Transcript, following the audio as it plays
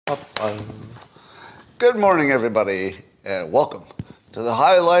Good morning, everybody, and welcome to the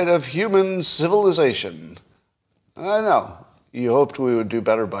highlight of human civilization. I know, you hoped we would do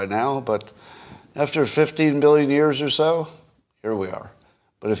better by now, but after 15 billion years or so, here we are.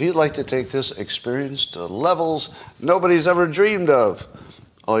 But if you'd like to take this experience to levels nobody's ever dreamed of,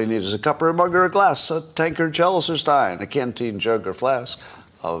 all you need is a cup or a mug or a glass, a tankard, chalice or stein, a canteen, jug or flask,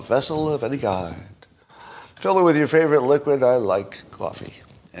 a vessel of any kind. Fill it with your favorite liquid. I like coffee.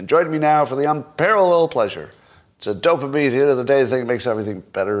 And join me now for the unparalleled pleasure. It's a dopamine hit of the day. The thing that makes everything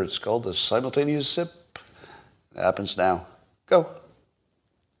better. It's called the simultaneous sip. It happens now. Go.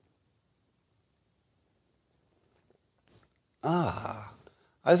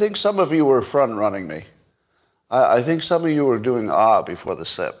 I think some of you were front-running me. I think some of you were doing before the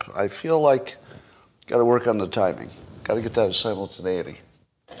sip. I feel like got to work on the timing. Got to get that simultaneity.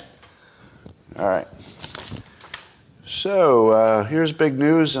 All right. So here's big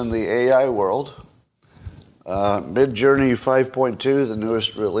news in the AI world. Midjourney 5.2, the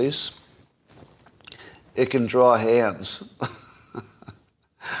newest release. It can draw hands.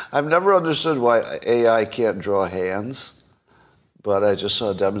 I've never understood why AI can't draw hands, but I just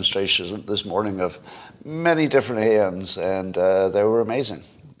saw demonstrations this morning of many different hands, and they were amazing.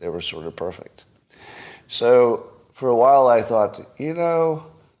 They were sort of perfect. So for a while I thought,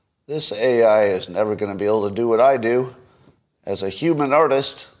 this AI is never going to be able to do what I do as a human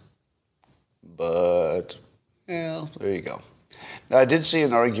artist. But, there you go. Now, I did see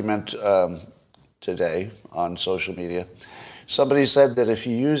an argument today on social media. Somebody said that if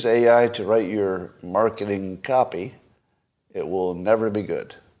you use AI to write your marketing copy, it will never be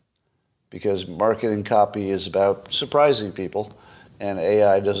good. Because marketing copy is about surprising people, and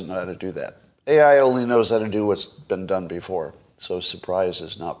AI doesn't know how to do that. AI only knows how to do what's been done before. So surprise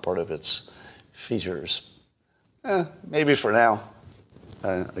is not part of its features. Maybe for now.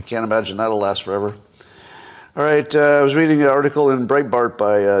 I can't imagine that'll last forever. All right, I was reading an article in Breitbart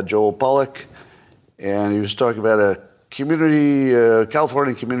by Joel Pollack, and he was talking about a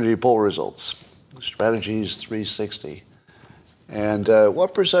California community poll results, Strategies 360. And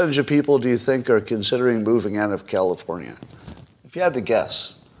what percentage of people do you think are considering moving out of California? If you had to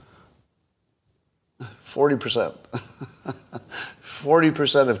guess. 40%.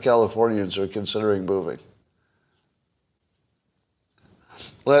 40% of Californians are considering moving.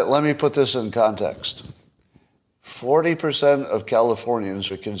 Let me put this in context. 40% of Californians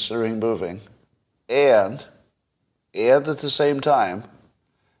are considering moving, and at the same time,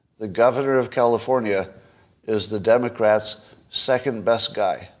 the governor of California is the Democrats' second best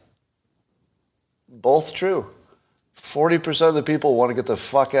guy. Both true. 40% of the people want to get the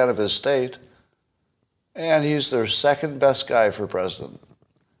fuck out of his state, and he's their second best guy for president.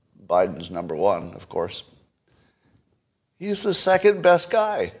 Biden's number one, of course. He's the second best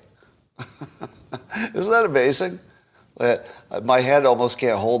guy. Isn't that amazing? My head almost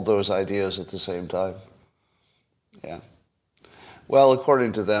can't hold those ideas at the same time. Yeah. Well,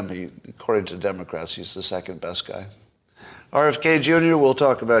 according to them, according to Democrats, he's the second best guy. RFK Jr., we'll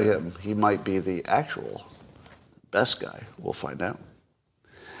talk about him. He might be the actual best guy. We'll find out.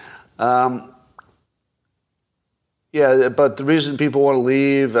 Yeah, but the reason people want to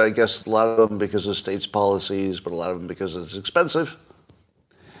leave, I guess a lot of them because of state's policies, but a lot of them because it's expensive.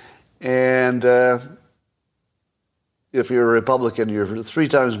 And if you're a Republican, you're 3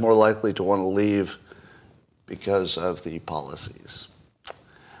 times more likely to want to leave because of the policies.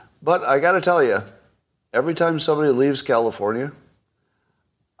 But I got to tell you, every time somebody leaves California,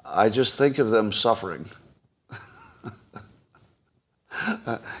 I just think of them suffering.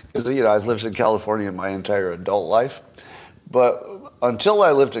 Because, I've lived in California my entire adult life. But until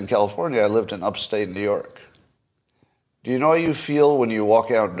I lived in California, I lived in upstate New York. Do you know how you feel when you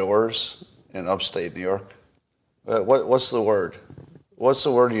walk outdoors in upstate New York? What's the word? What's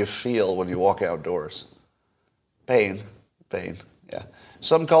the word you feel when you walk outdoors? Pain. Pain, yeah.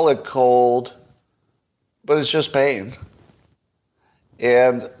 Some call it cold, but it's just pain.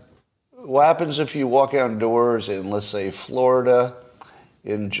 And what happens if you walk outdoors in, let's say, Florida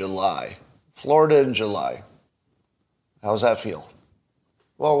in July? Florida in July. How's that feel?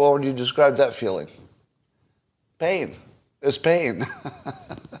 Well, what would you describe that feeling? Pain. It's pain.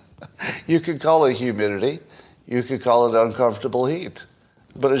 You could call it humidity. You could call it uncomfortable heat.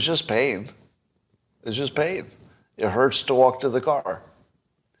 But it's just pain. It's just pain. It hurts to walk to the car.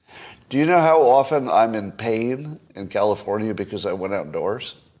 Do you know how often I'm in pain in California because I went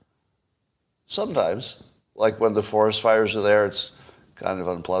outdoors? Sometimes. Like when the forest fires are there, it's kind of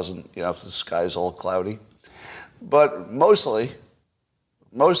unpleasant, if the sky's all cloudy. But mostly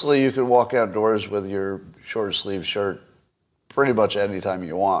you can walk outdoors with your short sleeve shirt pretty much any time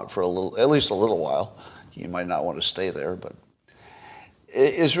you want for at least a little while. You might not want to stay there, but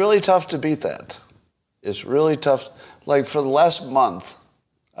it's really tough to beat that. It's really tough. Like for the last month,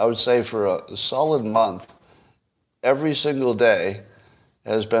 I would say for a solid month, every single day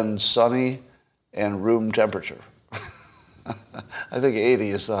has been sunny and room temperature. I think 80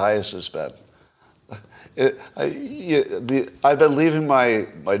 is the highest it's been. I've been leaving my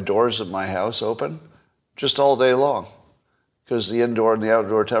doors of my house open just all day long because the indoor and the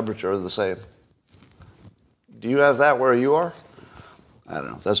outdoor temperature are the same. Do you have that where you are? I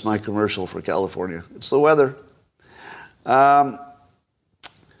don't know. That's my commercial for California. It's the weather. So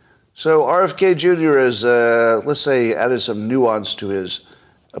RFK Jr. has, let's say, added some nuance to his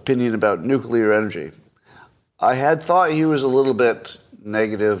opinion about nuclear energy. I had thought he was a little bit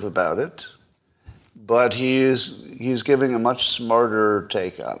negative about it, but he's giving a much smarter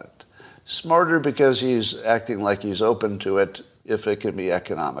take on it. Smarter because he's acting like he's open to it if it can be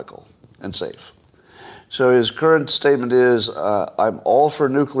economical and safe. So his current statement is, I'm all for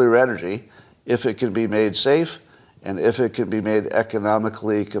nuclear energy if it can be made safe and if it can be made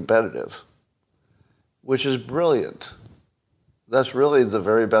economically competitive, which is brilliant. That's really the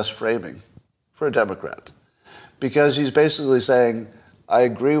very best framing for a Democrat, because he's basically saying, I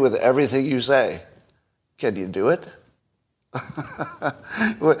agree with everything you say. Can you do it?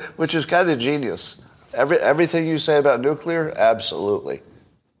 Which is kind of genius. Everything you say about nuclear, absolutely.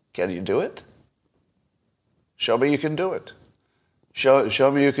 Can you do it? Show me you can do it.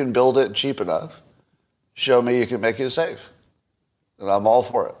 Show me you can build it cheap enough. Show me you can make it safe. And I'm all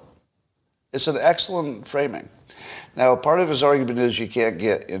for it. It's an excellent framing. Now, part of his argument is you can't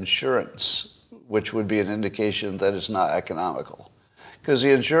get insurance, which would be an indication that it's not economical. Because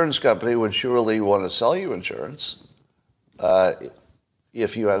the insurance company would surely want to sell you insurance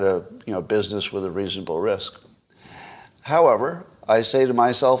if you had a business with a reasonable risk. However, I say to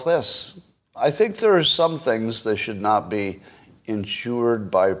myself this. I think there are some things that should not be insured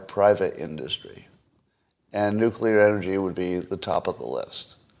by private industry. And nuclear energy would be the top of the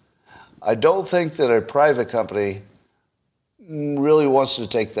list. I don't think that a private company really wants to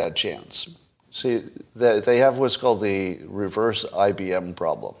take that chance. See, they have what's called the reverse IBM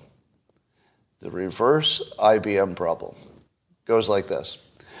problem. The reverse IBM problem goes like this.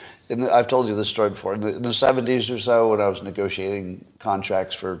 And I've told you this story before. In the 70s or so, when I was negotiating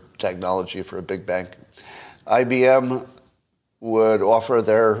contracts for technology for a big bank, IBM would offer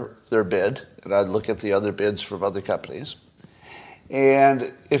their bid, and I'd look at the other bids from other companies.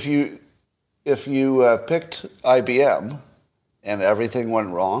 And if you picked IBM and everything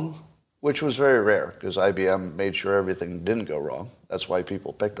went wrong, which was very rare because IBM made sure everything didn't go wrong. That's why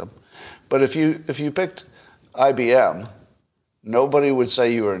people picked them. But if you picked IBM, nobody would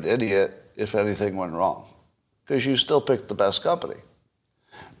say you were an idiot if anything went wrong because you still picked the best company.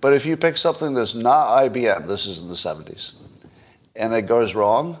 But if you pick something that's not IBM, this is in the 70s, and it goes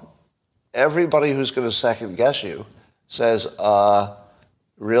wrong, everybody who's going to second guess you says,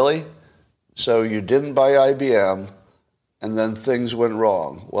 really? So you didn't buy IBM, and then things went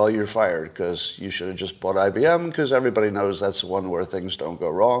wrong. Well, you're fired because you should have just bought IBM because everybody knows that's the one where things don't go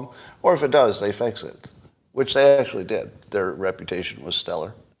wrong. Or if it does, they fix it, which they actually did. Their reputation was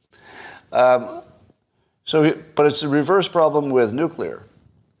stellar. But it's a reverse problem with nuclear.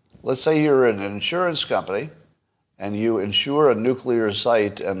 Let's say you're an insurance company and you insure a nuclear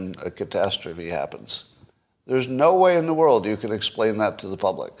site and a catastrophe happens. There's no way in the world you can explain that to the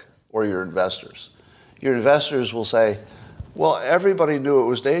public or your investors. Your investors will say, well, everybody knew it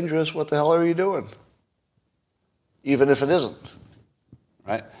was dangerous. What the hell are you doing? Even if it isn't,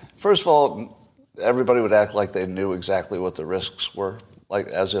 right? First of all, everybody would act like they knew exactly what the risks were, like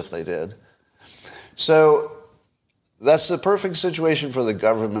as if they did. So that's the perfect situation for the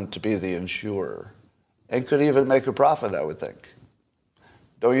government to be the insurer and could even make a profit, I would think.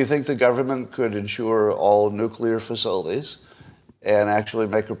 Don't you think the government could insure all nuclear facilities and actually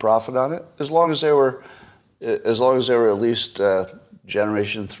make a profit on it? As long as they were at least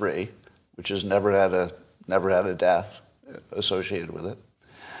generation 3, which has never had a death associated with it.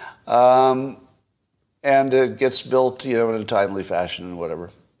 And it gets built, in a timely fashion and whatever.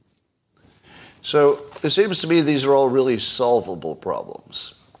 So it seems to me these are all really solvable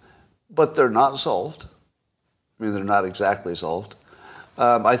problems, but they're not solved. I mean, they're not exactly solved.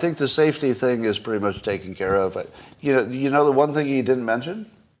 I think the safety thing is pretty much taken care of. You know the one thing he didn't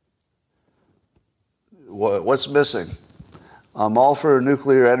mention? What's missing? I'm all for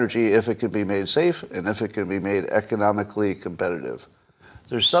nuclear energy if it can be made safe and if it can be made economically competitive.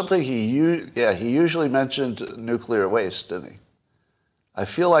 There's something he usually mentioned nuclear waste, didn't he? I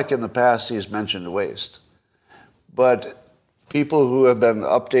feel like in the past he's mentioned waste. But people who have been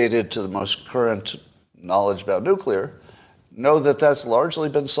updated to the most current knowledge about nuclear know that that's largely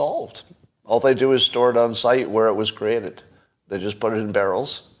been solved. All they do is store it on site where it was created. They just put it in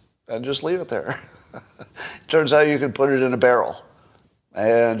barrels and just leave it there. Turns out you can put it in a barrel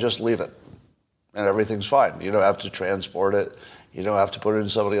and just leave it, and everything's fine. You don't have to transport it. You don't have to put it in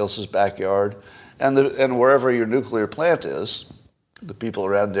somebody else's backyard. And wherever your nuclear plant is, the people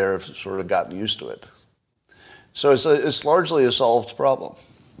around there have sort of gotten used to it. So it's largely a solved problem.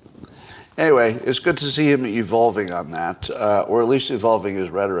 Anyway, it's good to see him evolving on that, or at least evolving his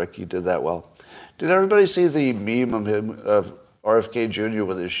rhetoric. He did that well. Did everybody see the meme of him, of RFK Jr.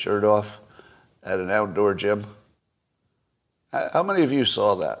 with his shirt off at an outdoor gym? How many of you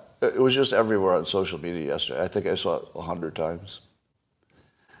saw that? It was just everywhere on social media yesterday. I think I saw it 100 times.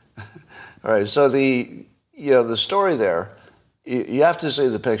 All right, so the story there, you have to see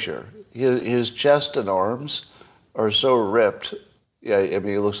the picture. His chest and arms are so ripped. Yeah, I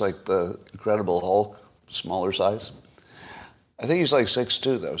mean, he looks like the Incredible Hulk, smaller size. I think he's like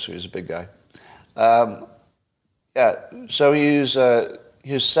 6'2", though, so he's a big guy. Yeah, so his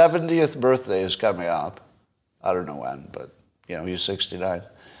 70th birthday is coming up. I don't know when, but, he's 69.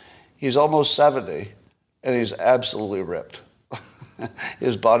 He's almost 70, and he's absolutely ripped.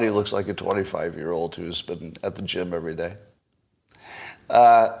 His body looks like a 25-year-old who's been at the gym every day.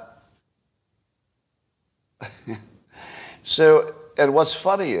 And what's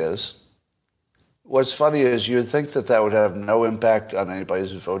funny is you'd think that would have no impact on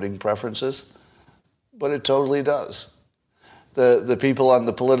anybody's voting preferences, but it totally does. The people on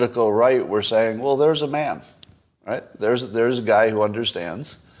the political right were saying, well, there's a man, right? There's a guy who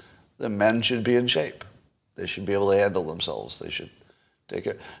understands that men should be in shape. They should be able to handle themselves. They should take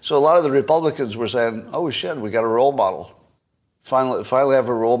care. So a lot of the Republicans were saying, oh, shit, we got a role model. Finally have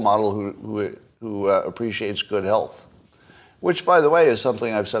a role model who appreciates good health. Which, by the way, is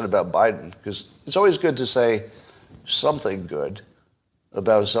something I've said about Biden, because it's always good to say something good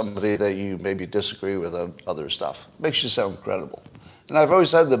about somebody that you maybe disagree with on other stuff. Makes you sound credible. And I've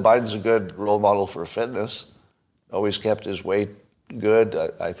always said that Biden's a good role model for fitness. Always kept his weight good.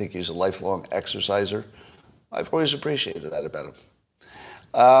 I think he's a lifelong exerciser. I've always appreciated that about him.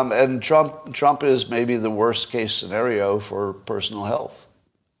 And Trump is maybe the worst case scenario for personal health.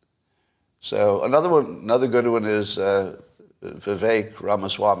 So another good one is Vivek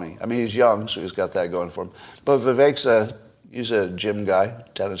Ramaswamy. I mean, he's young, so he's got that going for him. But Vivek's he's a gym guy,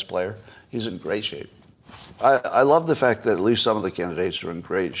 tennis player. He's in great shape. I love the fact that at least some of the candidates are in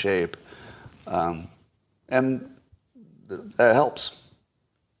great shape, and that helps.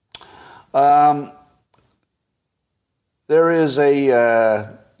 There is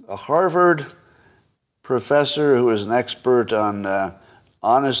a Harvard professor who is an expert on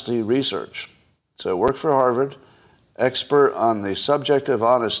honesty research. So worked for Harvard, expert on the subject of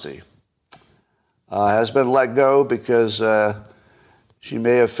honesty. Has been let go because she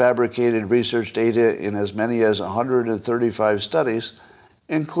may have fabricated research data in as many as 135 studies,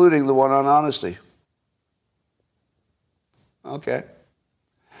 including the one on honesty. Okay.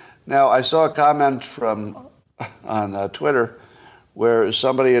 Now, I saw a comment on Twitter where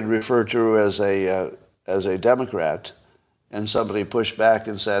somebody had referred to her as a Democrat, and somebody pushed back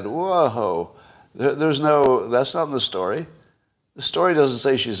and said, whoa, that's not in the story. The story doesn't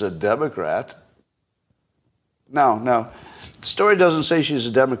say she's a Democrat. No. The story doesn't say she's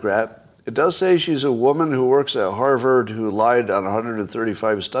a Democrat. It does say she's a woman who works at Harvard who lied on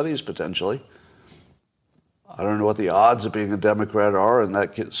 135 studies, potentially. I don't know what the odds of being a Democrat are in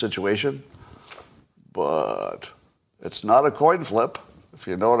that situation, but it's not a coin flip, if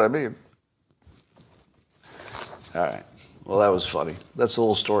you know what I mean. All right. Well, that was funny. That's the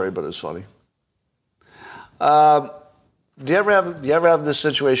whole story, but it's funny. Do you ever have this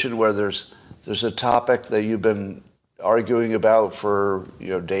situation where there's a topic that you've been arguing about for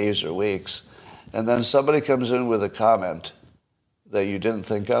days or weeks, and then somebody comes in with a comment that you didn't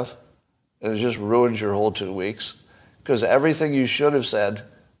think of, and it just ruins your whole 2 weeks because everything you should have said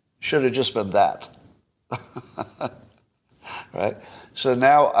should have just been that. Right? So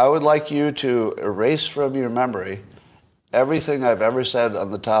now I would like you to erase from your memory everything I've ever said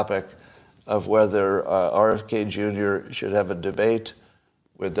on the topic of whether RFK Jr. should have a debate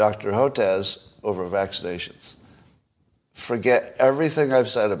with Dr. Hotez over vaccinations. Forget everything I've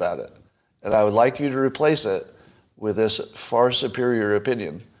said about it. And I would like you to replace it with this far superior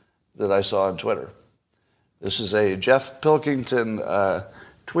opinion that I saw on Twitter. This is a Jeff Pilkington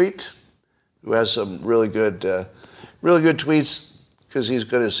tweet who has some really good tweets because he's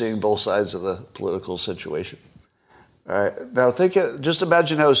good at seeing both sides of the political situation. All right, now just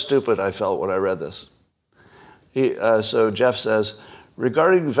imagine how stupid I felt when I read this. So Jeff says,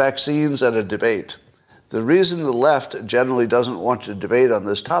 regarding vaccines and a debate, the reason the left generally doesn't want to debate on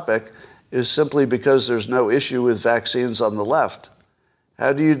this topic is simply because there's no issue with vaccines on the left.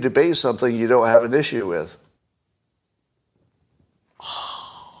 How do you debate something you don't have an issue with?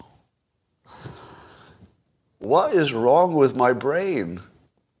 What is wrong with my brain?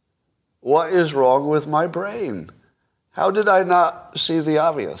 What is wrong with my brain? How did I not see the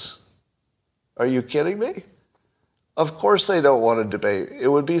obvious? Are you kidding me? Of course they don't want to debate. It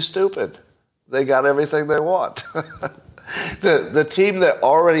would be stupid. They got everything they want. The team that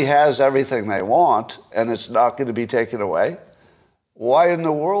already has everything they want and it's not going to be taken away, why in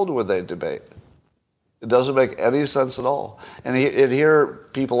the world would they debate? It doesn't make any sense at all. And here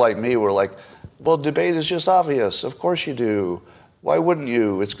people like me were like, well, debate is just obvious. Of course you do. Why wouldn't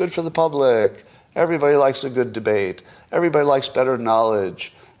you? It's good for the public. Everybody likes a good debate. Everybody likes better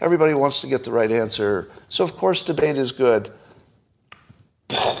knowledge. Everybody wants to get the right answer. So of course debate is good.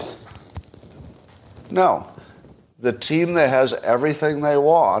 No. The team that has everything they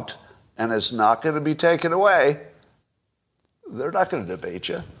want and it's not going to be taken away, they're not going to debate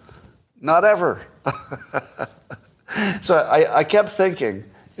you. Not ever. So I kept thinking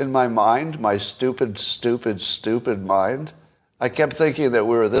in my mind, my stupid mind, I kept thinking that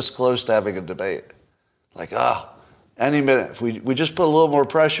we were this close to having a debate. Like, any minute, if we just put a little more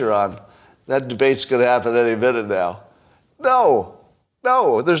pressure on, that debate's going to happen any minute now. No,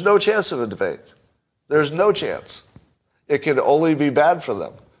 there's no chance of a debate. There's no chance. It can only be bad for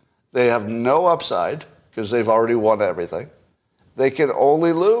them. They have no upside because they've already won everything. They can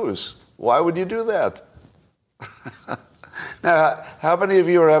only lose. Why would you do that? Now, how many of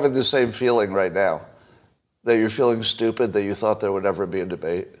you are having the same feeling right now? That you're feeling stupid, that you thought there would ever be a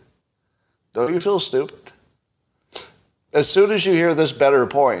debate? Don't you feel stupid? As soon as you hear this better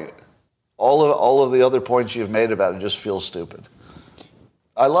point, all of the other points you've made about it just feel stupid.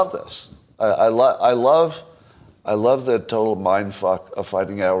 I love this. I love the total mind fuck of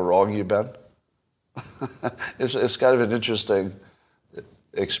finding out how wrong you've been. It's kind of an interesting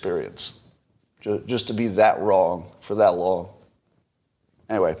experience, just to be that wrong for that long.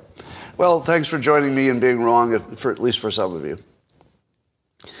 Anyway, well, thanks for joining me in being wrong, at least for some of you.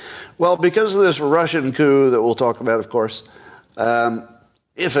 Well, because of this Russian coup that we'll talk about, of course,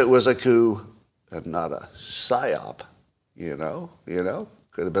 if it was a coup and not a Psyop, you know,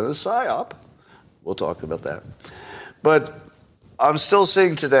 could have been a Psyop. We'll talk about that. But I'm still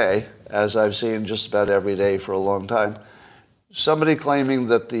seeing today, as I've seen just about every day for a long time, somebody claiming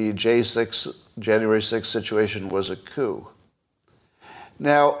that the January 6th situation was a coup.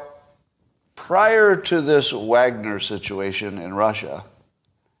 Now, prior to this Wagner situation in Russia,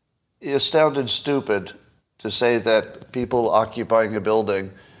 it sounded stupid to say that people occupying a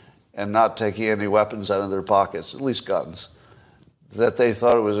building and not taking any weapons out of their pockets, at least guns, that they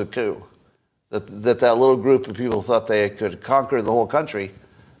thought it was a coup. That little group of people thought they could conquer the whole country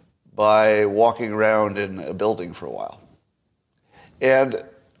by walking around in a building for a while. And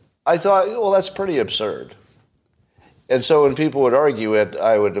I thought, well, that's pretty absurd. And so when people would argue it,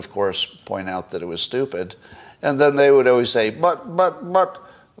 I would, of course, point out that it was stupid. And then they would always say, but,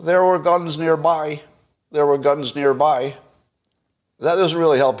 there were guns nearby. There were guns nearby. That doesn't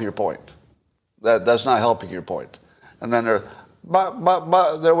really help your point. That's not helping your point. And then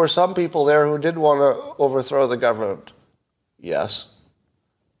but there were some people there who did want to overthrow the government. Yes.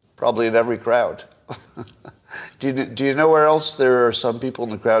 Probably in every crowd. Do you know where else there are some people in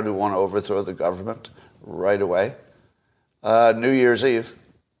the crowd who want to overthrow the government right away? New Year's Eve.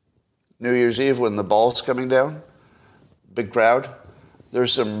 New Year's Eve when the ball's coming down, big crowd.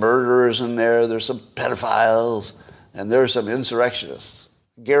 There's some murderers in there, there's some pedophiles, and there's some insurrectionists.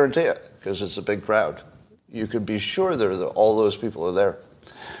 Guarantee it, because it's a big crowd. You could be sure all those people are there.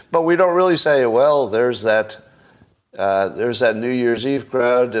 But we don't really say, well, there's that New Year's Eve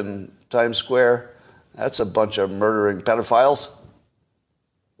crowd in Times Square. That's a bunch of murdering pedophiles.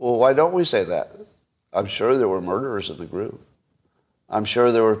 Well, why don't we say that? I'm sure there were murderers in the group. I'm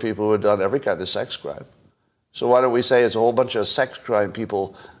sure there were people who had done every kind of sex crime. So why don't we say it's a whole bunch of sex crime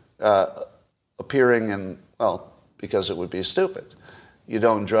people appearing in, well, because it would be stupid. You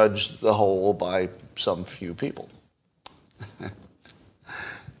don't judge the whole by some few people.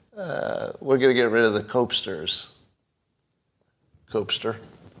 We're going to get rid of the copesters. Copester.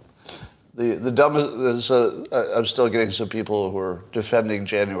 The dumbest, I'm still getting some people who are defending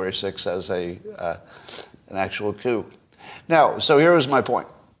January 6th as an actual coup. Now, so here is my point.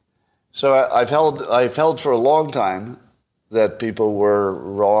 So I've held for a long time that people were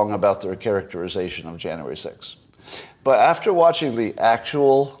wrong about their characterization of January 6th. But after watching the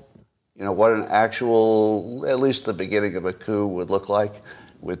actual, what an actual, at least the beginning of a coup would look like,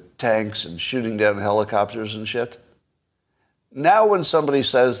 with tanks and shooting down helicopters and shit. Now when somebody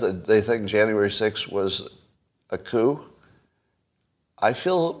says that they think January 6th was a coup, I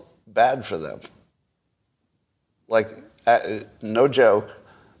feel bad for them. Like, no joke,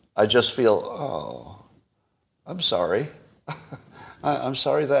 I just feel, oh, I'm sorry. I'm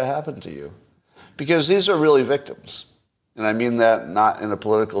sorry that happened to you. Because these are really victims. And I mean that not in a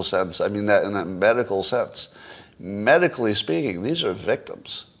political sense. I mean that in a medical sense. Medically speaking, these are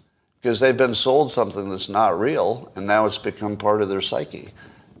victims. Because they've been sold something that's not real, and now it's become part of their psyche.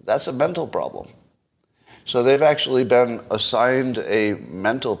 That's a mental problem. So they've actually been assigned a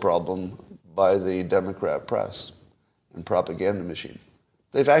mental problem by the Democrat press and propaganda machine.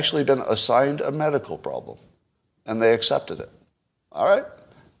 They've actually been assigned a medical problem, and they accepted it. All right,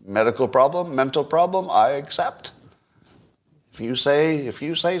 medical problem, mental problem, I accept. If you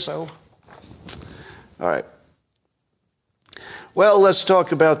say so. All right. Well, let's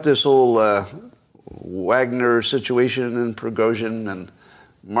talk about this whole Wagner situation and Prigozhin and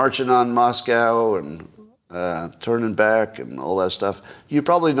marching on Moscow and turning back and all that stuff. You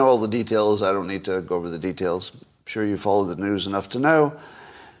probably know all the details. I don't need to go over the details. I'm sure you follow the news enough to know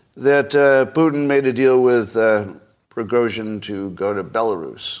that Putin made a deal with Prigozhin to go to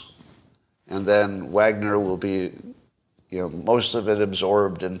Belarus. And then Wagner will be, most of it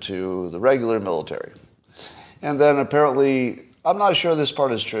absorbed into the regular military. And then apparently, I'm not sure this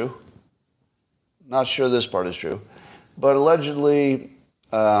part is true. Not sure this part is true. But allegedly,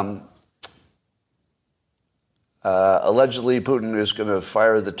 Putin is going to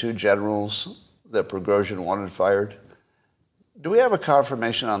fire the two generals that Prigozhin wanted fired. Do we have a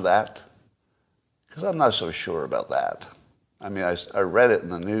confirmation on that? Because I'm not so sure about that. I mean, I read it in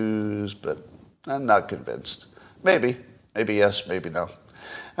the news, but I'm not convinced. Maybe yes, maybe no.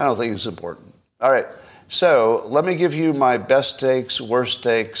 I don't think it's important. All right. So let me give you my best takes, worst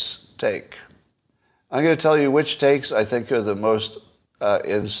takes take. I'm going to tell you which takes I think are the most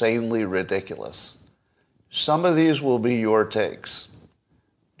insanely ridiculous. Some of these will be your takes.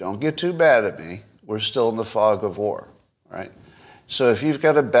 Don't get too bad at me. We're still in the fog of war, right? So if you've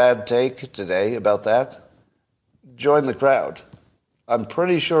got a bad take today about that, join the crowd. I'm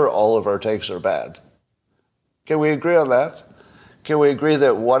pretty sure all of our takes are bad. Can we agree on that? Can we agree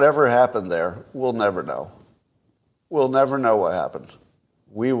that whatever happened there, we'll never know? We'll never know what happened.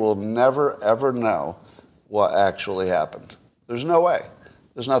 We will never, ever know what actually happened. There's no way.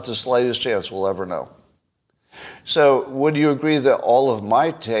 There's not the slightest chance we'll ever know. So would you agree that all of my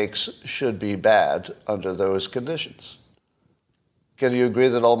takes should be bad under those conditions? Can you agree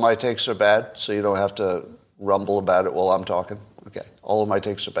that all my takes are bad so you don't have to rumble about it while I'm talking? Okay, all of my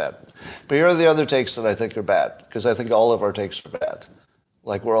takes are bad. But here are the other takes that I think are bad, because I think all of our takes are bad.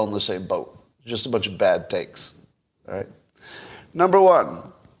 Like we're all in the same boat. Just a bunch of bad takes. All right? Number one,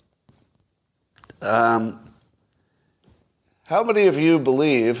 how many of you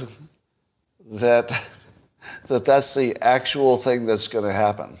believe that that's the actual thing that's going to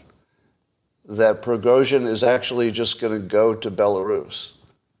happen? That Prigozhin is actually just going to go to Belarus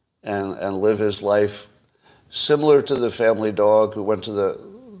and live his life similar to the family dog who went to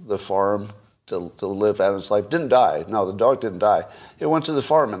the farm to live out his life. Didn't die. No, the dog didn't die. It went to the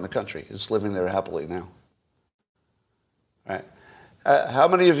farm in the country. It's living there happily now. Right? How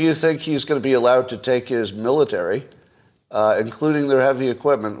many of you think he's going to be allowed to take his military, including their heavy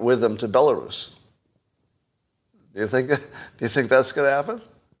equipment, with him to Belarus? Do you think that's going to happen?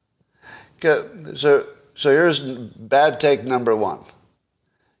 Okay, so here's bad take number one,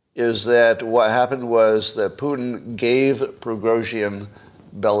 is that what happened was that Putin gave Prigozhin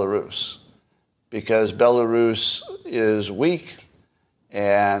Belarus because Belarus is weak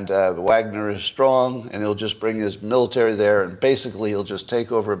and Wagner is strong, and he'll just bring his military there, and basically he'll just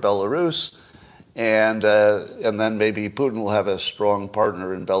take over Belarus, and then maybe Putin will have a strong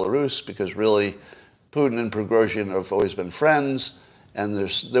partner in Belarus, because really Putin and Prigozhin have always been friends, and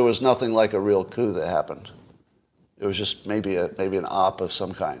there was nothing like a real coup that happened. It was just maybe an op of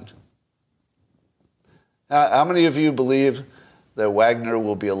some kind. How many of you believe that Wagner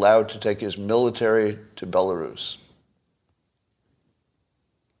will be allowed to take his military to Belarus?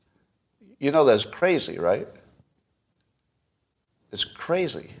 You know that's crazy, right? It's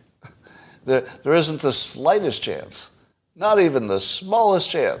crazy. There isn't the slightest chance, not even the smallest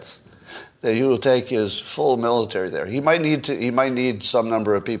chance, that he will take his full military there. He might need some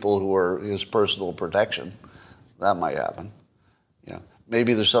number of people who are his personal protection. That might happen.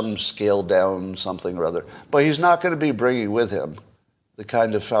 Maybe there's some scaled down something or other. But he's not going to be bringing with him the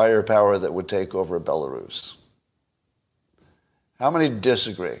kind of firepower that would take over Belarus. How many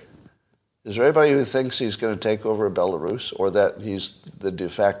disagree? Is there anybody who thinks he's going to take over Belarus or that he's the de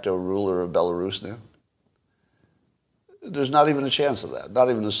facto ruler of Belarus now? There's not even a chance of that, not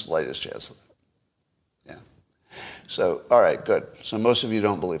even the slightest chance of that. Yeah. So, all right, good. So most of you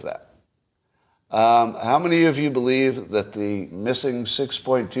don't believe that. How many of you believe that the missing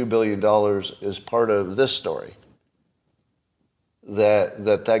 $6.2 billion is part of this story?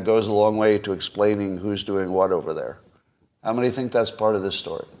 That goes a long way to explaining who's doing what over there. How many think that's part of this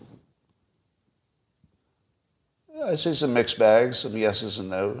story? I see some mixed bags, some yeses and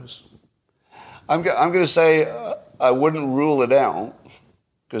nos. I'm going to say I wouldn't rule it out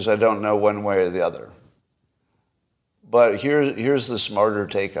because I don't know one way or the other. But here's the smarter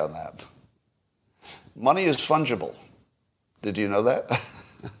take on that. Money is fungible. Did you know that?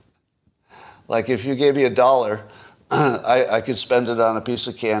 Like if you gave me $1, I could spend it on a piece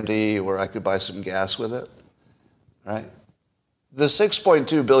of candy or I could buy some gas with it, right? The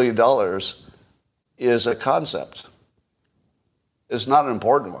 $6.2 billion is a concept. It's not an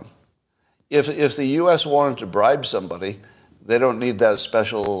important one. If the U.S. wanted to bribe somebody, they don't need that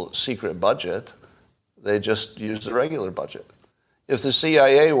special secret budget. They just use the regular budget. If the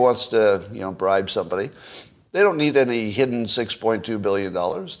CIA wants to, bribe somebody, they don't need any hidden $6.2 billion.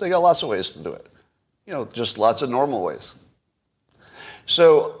 They got lots of ways to do it. Just lots of normal ways.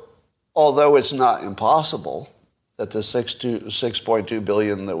 So, although it's not impossible that the $6.2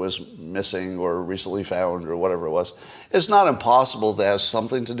 billion that was missing or recently found or whatever it was, it's not impossible to have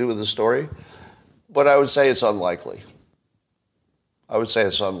something to do with the story, but I would say it's unlikely. I would say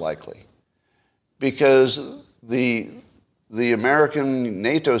it's unlikely. Because the American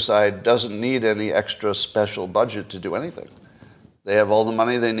NATO side doesn't need any extra special budget to do anything. They have all the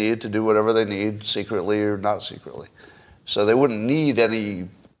money they need to do whatever they need, secretly or not secretly. So they wouldn't need any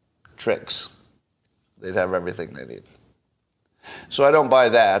tricks. They'd have everything they need. So I don't buy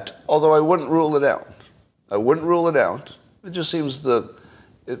that, although I wouldn't rule it out. I wouldn't rule it out. It just seems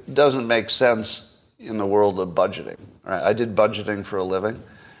it doesn't make sense in the world of budgeting. Right? I did budgeting for a living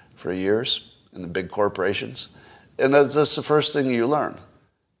for years in the big corporations. And that's the first thing you learn,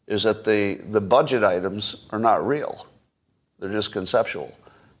 is that the budget items are not real. They're just conceptual.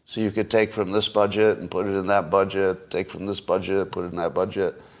 So you could take from this budget and put it in that budget, take from this budget, put it in that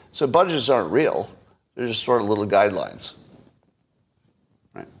budget. So budgets aren't real. They're just sort of little guidelines.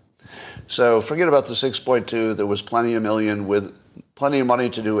 Right? So forget about the 6.2. There was plenty of money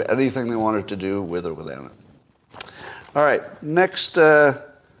to do anything they wanted to do with or without it. All right, next bad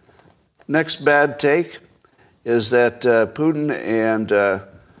take is that Putin and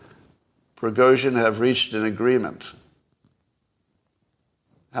Prigozhin have reached an agreement.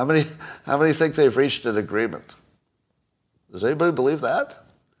 How many think they've reached an agreement? Does anybody believe that?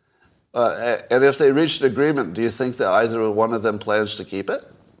 And if they reached an agreement, do you think that either one of them plans to keep it?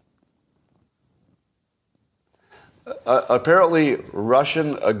 Apparently,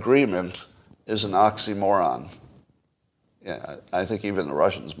 Russian agreement is an oxymoron. Yeah, I think even the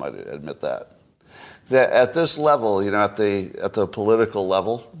Russians might admit that. That at this level, at the political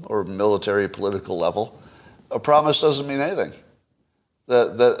level or military political level, a promise doesn't mean anything.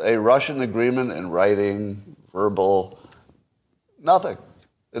 That a Russian agreement in writing, verbal, nothing.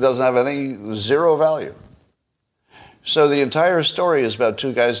 It doesn't have zero value. So the entire story is about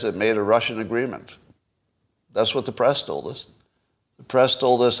two guys that made a Russian agreement. That's what the press told us. The press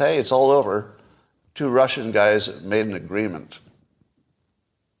told us, hey, it's all over. Two Russian guys made an agreement.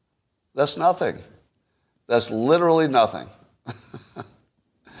 That's nothing. That's literally nothing.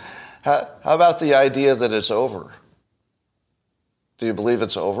 How about the idea that it's over? Do you believe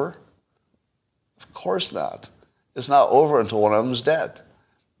it's over? Of course not. It's not over until one of them's dead.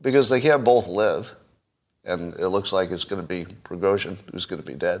 Because they can't both live. And it looks like it's going to be Prigozhin who's going to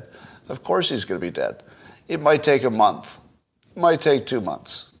be dead. Of course he's going to be dead. It might take a month. It might take 2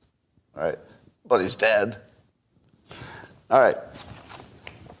 months. All right? But he's dead. All right.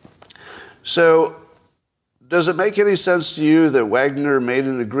 So, does it make any sense to you that Wagner made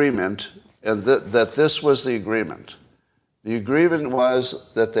an agreement and that this was the agreement? The agreement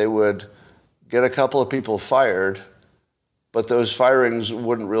was that they would get a couple of people fired, but those firings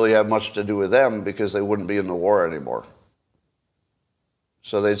wouldn't really have much to do with them because they wouldn't be in the war anymore.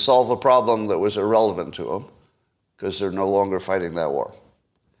 So they'd solve a problem that was irrelevant to them because they're no longer fighting that war.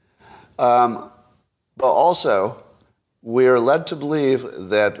 But also, we are led to believe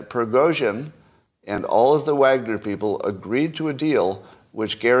that Prigozhin and all of the Wagner people agreed to a deal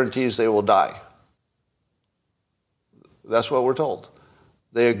which guarantees they will die. That's what we're told.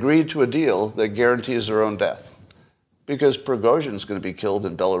 They agreed to a deal that guarantees their own death. Because Prigozhin's going to be killed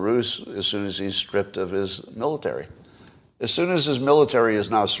in Belarus as soon as he's stripped of his military. As soon as his military is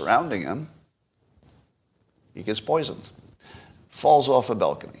now surrounding him, he gets poisoned, falls off a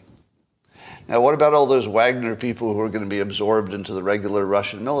balcony. Now, what about all those Wagner people who are going to be absorbed into the regular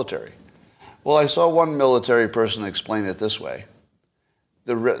Russian military? Well, I saw one military person explain it this way.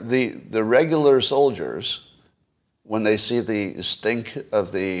 The regular soldiers, when they see the stink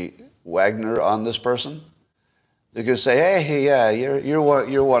of the Wagner on this person, they're going to say, hey, yeah, you're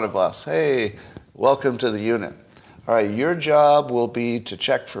one of us. Hey, welcome to the unit. All right, your job will be to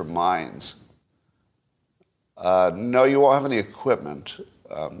check for mines. No, you won't have any equipment.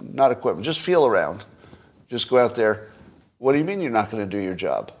 Not equipment, just feel around. Just go out there. What do you mean you're not going to do your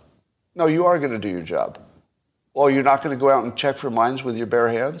job? No, you are going to do your job. Well, you're not going to go out and check for mines with your bare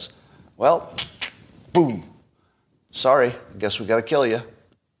hands? Well, boom. Sorry, guess we got to kill you.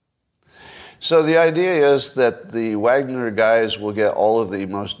 So the idea is that the Wagner guys will get all of the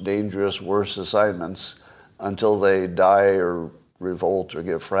most dangerous, worst assignments until they die or revolt or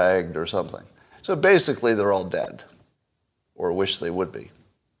get fragged or something. So basically, they're all dead, or wish they would be.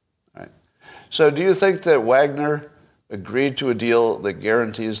 Right? So do you think that Wagner agreed to a deal that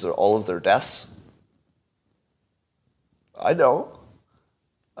guarantees all of their deaths? I don't.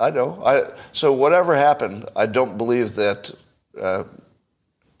 So whatever happened, I don't believe that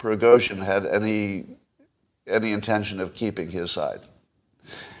Prigozhin had any intention of keeping his side.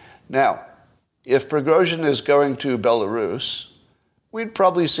 Now, if Prigozhin is going to Belarus, we'd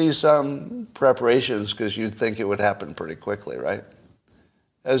probably see some preparations because you'd think it would happen pretty quickly, right?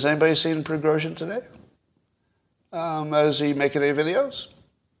 Has anybody seen Prigozhin today? Is he making any videos?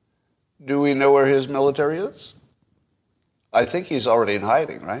 Do we know where his military is? I think he's already in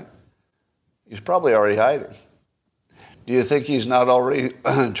hiding, right? He's probably already hiding. Do you think he's not already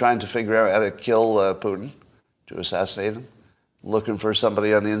trying to figure out how to kill Putin, to assassinate him, looking for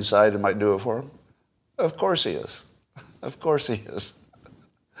somebody on the inside who might do it for him? Of course he is. Of course he is.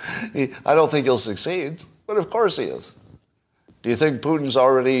 I don't think he'll succeed, but of course he is. Do you think Putin's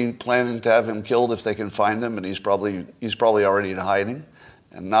already planning to have him killed if they can find him, and he's probably already in hiding,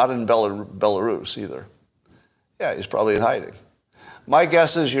 and not in Belarus either? Yeah, he's probably in hiding. My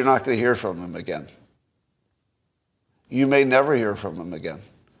guess is you're not going to hear from him again. You may never hear from him again.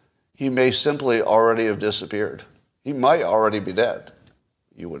 He may simply already have disappeared. He might already be dead.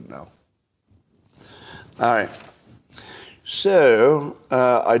 You wouldn't know. All right. So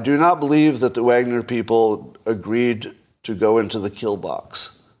I do not believe that the Wagner people agreed to go into the kill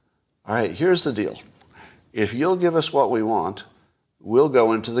box. All right, here's the deal. If you'll give us what we want, we'll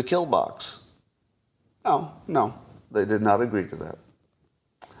go into the kill box. No, they did not agree to that.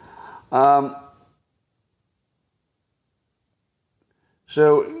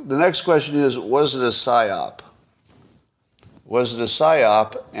 So the next question is, was it a Psyop? Was it a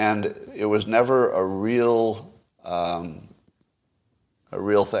Psyop, and it was never a real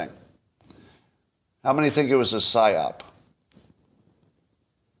thing? How many think it was a Psyop?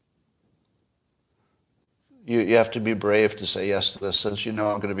 You have to be brave to say yes to this, since you know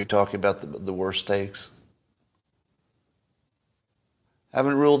I'm going to be talking about the worst takes.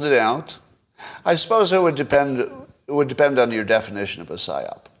 Haven't ruled it out. I suppose it would depend on your definition of a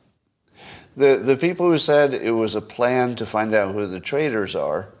Psyop. The people who said it was a plan to find out who the traitors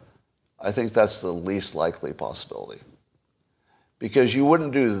are, I think that's the least likely possibility. Because you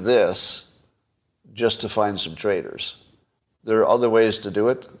wouldn't do this just to find some traitors. There are other ways to do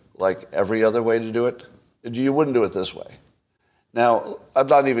it, like every other way to do it. You wouldn't do it this way. Now, I'm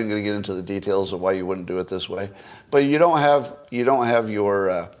not even going to get into the details of why you wouldn't do it this way, but you don't have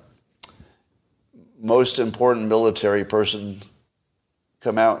your most important military person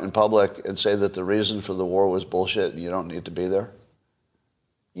come out in public and say that the reason for the war was bullshit and you don't need to be there.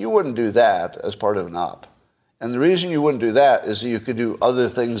 You wouldn't do that as part of an op. And the reason you wouldn't do that is that you could do other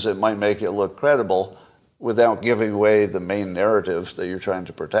things that might make it look credible without giving away the main narrative that you're trying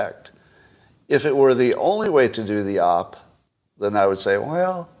to protect. If it were the only way to do the op, then I would say,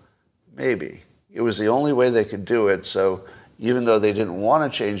 well, maybe. It was the only way they could do it, so even though they didn't want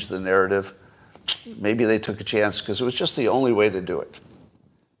to change the narrative, maybe they took a chance because it was just the only way to do it.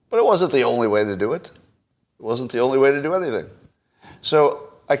 But it wasn't the only way to do it. It wasn't the only way to do anything.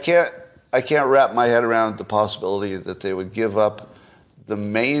 So I can't wrap my head around the possibility that they would give up the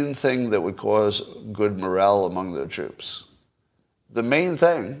main thing that would cause good morale among their troops. The main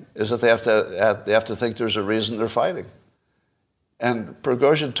thing is that they have to think there's a reason they're fighting. And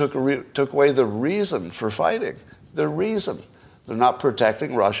Prigozhin took away the reason for fighting. The reason. They're not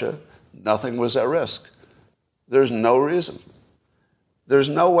protecting Russia. Nothing was at risk. There's no reason. There's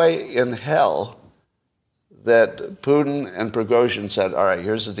no way in hell that Putin and Prigozhin said, all right,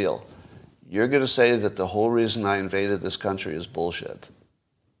 here's the deal. you're going to say that the whole reason I invaded this country is bullshit.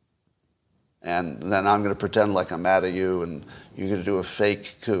 And then I'm going to pretend like I'm mad at you, and you're going to do a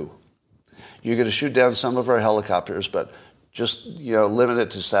fake coup. You're going to shoot down some of our helicopters, but just, limit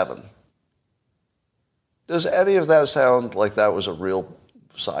it to 7. Does any of that sound like that was a real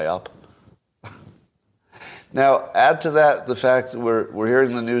psyop? Now, add to that the fact that we're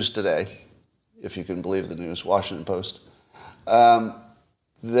hearing the news today, if you can believe the news, Washington Post,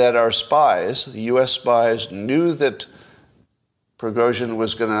 that our spies, U.S. spies, knew that Prigozhin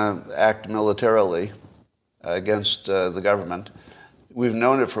was going to act militarily against the government. We've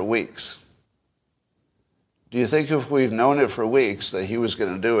known it for weeks. Do you think if we've known it for weeks that he was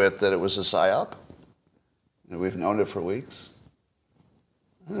going to do it, that it was a psyop? We've known it for weeks?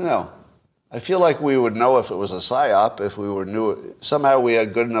 I don't know. I feel like we would know if it was a psyop if we somehow we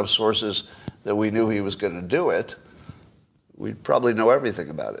had good enough sources that we knew he was going to do it. We'd probably know everything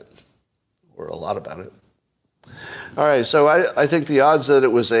about it, or a lot about it. All right, so I think the odds that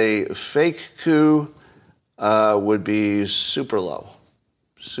it was a fake coup would be super low,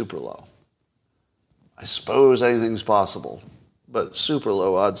 super low. I suppose anything's possible, but super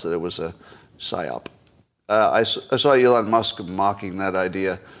low odds that it was a psyop. I saw Elon Musk mocking that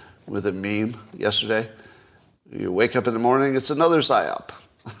idea with a meme yesterday. You wake up in the morning, it's another psyop.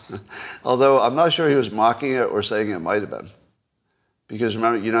 Although I'm not sure he was mocking it or saying it might have been. Because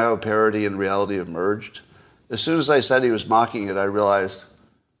remember, you know how parody and reality have merged? As soon as I said he was mocking it, I realized,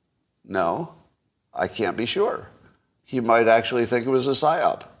 no, I can't be sure. He might actually think it was a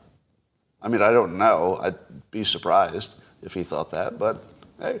psyop. I mean, I don't know. I'd be surprised if he thought that, but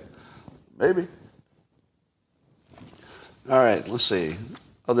hey, maybe. All right, let's see.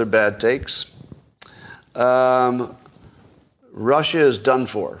 Other bad takes. Russia is done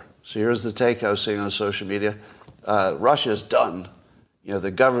for. So here's the take I was seeing on social media. Russia is done.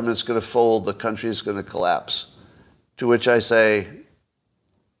 The government's going to fold, the country's going to collapse. To which I say,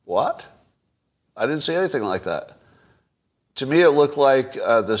 what? I didn't see anything like that. To me, it looked like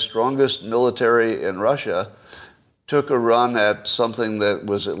the strongest military in Russia took a run at something that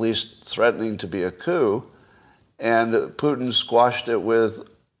was at least threatening to be a coup, and Putin squashed it with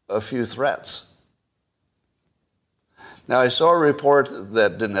a few threats. Now, I saw a report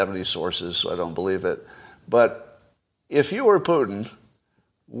that didn't have any sources, so I don't believe it. But if you were Putin,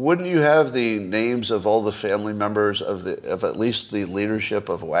 wouldn't you have the names of all the family members of at least the leadership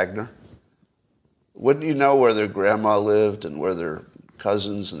of Wagner? Wouldn't you know where their grandma lived and where their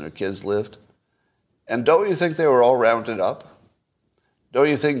cousins and their kids lived? And don't you think they were all rounded up? Don't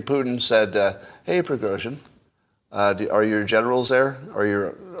you think Putin said, hey, Prigozhin, are your generals there?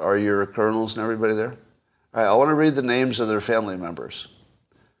 Are your colonels and everybody there? All right, I want to read the names of their family members.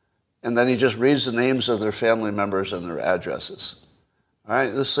 And then he just reads the names of their family members and their addresses. All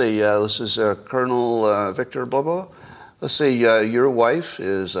right, let's see. This is Colonel Victor, blah, blah. Let's see, your wife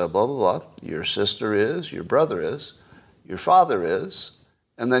is blah, blah, blah. Your sister is, your brother is, your father is,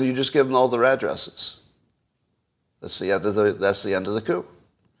 and then you just give them all their addresses. That's the end of the coup.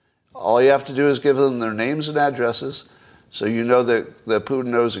 All you have to do is give them their names and addresses, so you know that Putin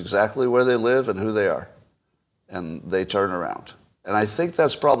knows exactly where they live and who they are. And they turn around. And I think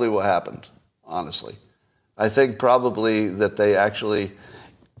that's probably what happened, honestly. I think probably that they actually,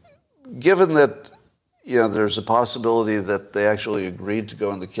 given that, there's a possibility that they actually agreed to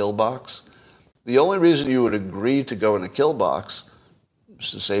go in the kill box. The only reason you would agree to go in the kill box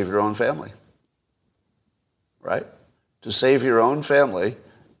is to save your own family. Right? To save your own family,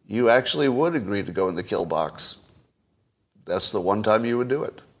 you actually would agree to go in the kill box. That's the one time you would do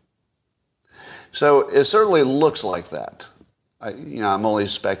it. So it certainly looks like that. I'm only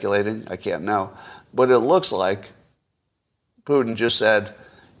speculating. I can't know. But it looks like Putin just said,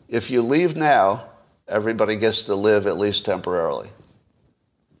 if you leave now, everybody gets to live at least temporarily.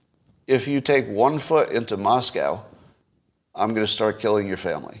 If you take 1 foot into Moscow, I'm going to start killing your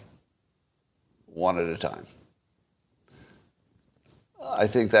family, one at a time. I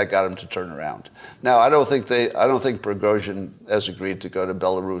think that got him to turn around. Now, I don't think Prigozhin has agreed to go to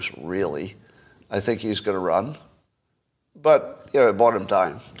Belarus, really. I think he's going to run. But, it bought him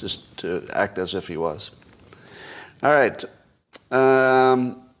time just to act as if he was. All right.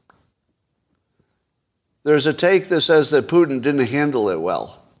 There's a take that says that Putin didn't handle it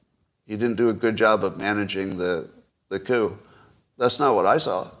well. He didn't do a good job of managing the coup. That's not what I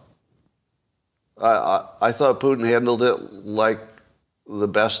saw. I thought Putin handled it like the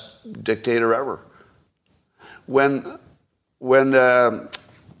best dictator ever. When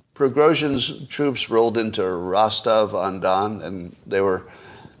Prigozhin's troops rolled into Rostov-on-Don and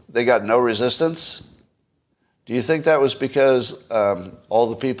they got no resistance, do Do you think that was because all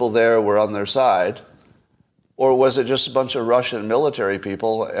the people there were on their side, or was it just a bunch of Russian military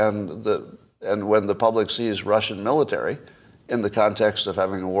people, and when the public sees Russian military in the context of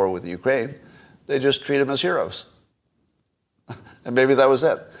having a war with Ukraine, they just treat them as heroes? And maybe that was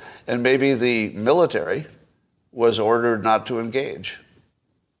it. And maybe the military was ordered not to engage.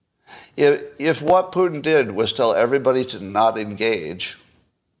 If what Putin did was tell everybody to not engage,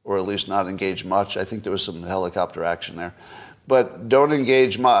 or at least not engage much, I think there was some helicopter action there, but don't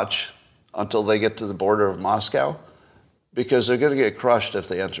engage much until they get to the border of Moscow, because they're going to get crushed if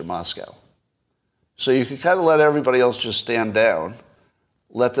they enter Moscow. So you can kind of let everybody else just stand down,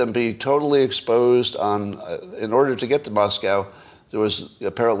 let them be totally exposed in order to get to Moscow. There was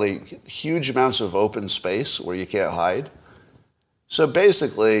apparently huge amounts of open space where you can't hide. So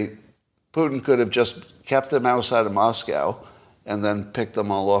basically, Putin could have just kept them outside of Moscow and then picked them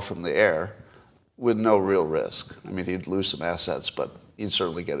all off from the air with no real risk. I mean, he'd lose some assets, but he'd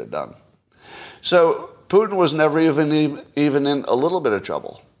certainly get it done. So Putin was never even in a little bit of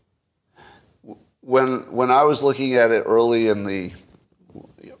trouble. When I was looking at it early in the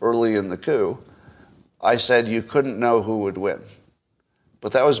coup, I said you couldn't know who would win.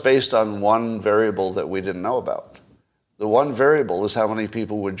 But that was based on one variable that we didn't know about. The one variable is how many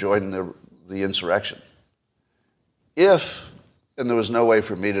people would join the insurrection. And there was no way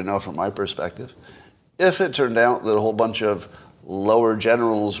for me to know from my perspective, if it turned out that a whole bunch of lower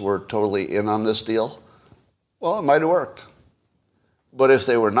generals were totally in on this deal, well, it might have worked. But if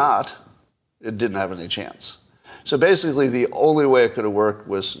they were not, it didn't have any chance. So basically, the only way it could have worked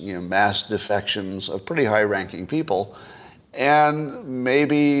was mass defections of pretty high-ranking people, and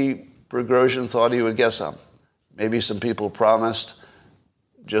maybe Prigozhin thought he would get some. Maybe some people promised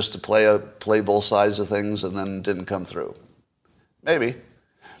just to play both sides of things and then didn't come through. Maybe.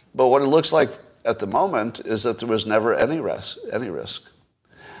 But what it looks like at the moment is that there was never any risk.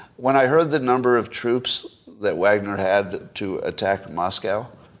 When I heard the number of troops that Wagner had to attack Moscow,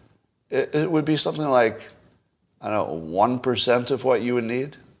 it would be something like, I don't know, 1% of what you would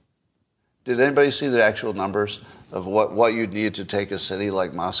need. Did anybody see the actual numbers of what you'd need to take a city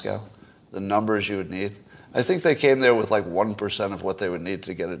like Moscow? The numbers you would need? I think they came there with like 1% of what they would need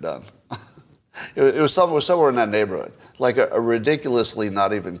to get it done. It was somewhere in that neighborhood, like a ridiculously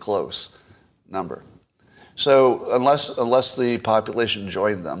not even close number. So unless the population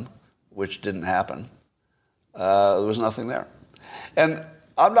joined them, which didn't happen, there was nothing there. And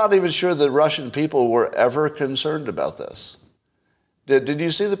I'm not even sure the Russian people were ever concerned about this. Did you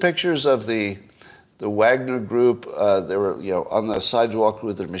see the pictures of the Wagner group? They were on the sidewalk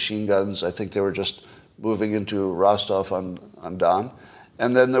with their machine guns. I think they were just moving into Rostov-on-Don.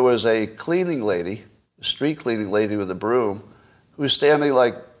 And then there was a cleaning lady, a street cleaning lady with a broom, who was standing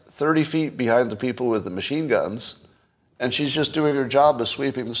like 30 feet behind the people with the machine guns, and she's just doing her job of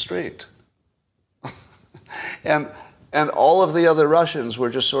sweeping the street. And all of the other Russians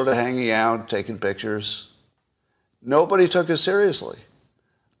were just sort of hanging out, taking pictures. Nobody took it seriously.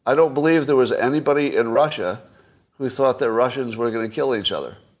 I don't believe there was anybody in Russia who thought that Russians were going to kill each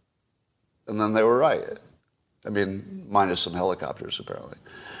other. And then they were right. I mean, minus some helicopters, apparently.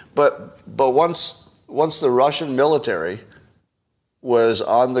 But once the Russian military was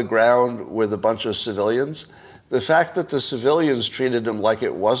on the ground with a bunch of civilians, the fact that the civilians treated them like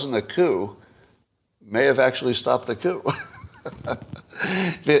it wasn't a coup may have actually stopped the coup.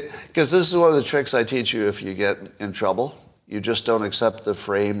 Because this is one of the tricks I teach you if you get in trouble. You just don't accept the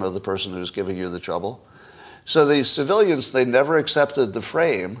frame of the person who's giving you the trouble. So the civilians, they never accepted the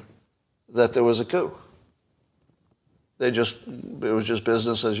frame that there was a coup. It was just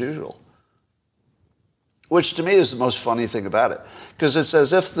business as usual. Which to me is the most funny thing about it. Because it's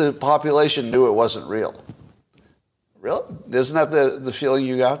as if the population knew it wasn't real. Really? Isn't that the feeling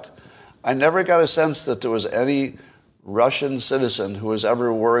you got? I never got a sense that there was any Russian citizen who was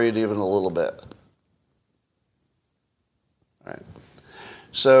ever worried even a little bit. Right.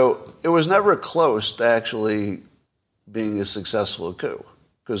 So it was never close to actually being a successful coup,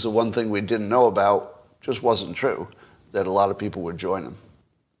 because the one thing we didn't know about just wasn't true, that a lot of people would join him.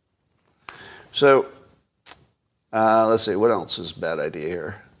 So let's see, what else is a bad idea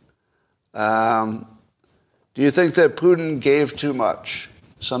here? Do you think that Putin gave too much?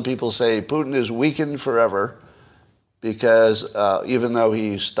 Some people say Putin is weakened forever because even though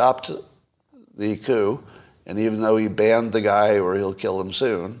he stopped the coup, and even though he banned the guy or he'll kill him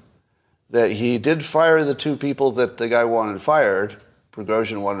soon, that he did fire the two people that the guy wanted fired,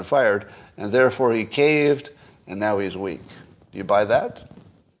 Prigozhin wanted fired, and therefore he caved, and now he's weak. Do you buy that?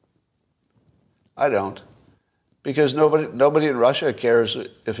 I don't. Because nobody in Russia cares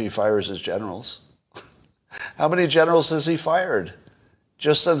if he fires his generals. How many generals has he fired?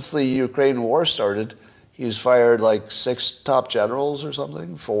 Just since the Ukraine war started, he's fired like 6 top generals or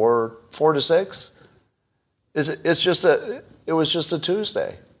something, 4 to 6. It was just a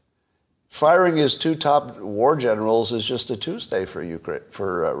Tuesday. Firing his 2 top war generals is just a Tuesday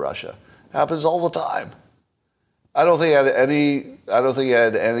for Russia. Happens all the time. I don't think it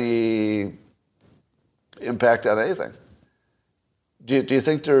had any impact on anything. Do you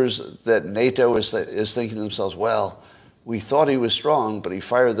think that NATO is thinking to themselves, well, we thought he was strong, but he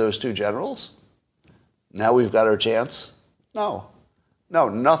fired those 2 generals? Now we've got our chance? No,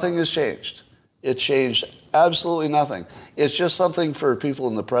 nothing has changed. It changed absolutely nothing. It's just something for people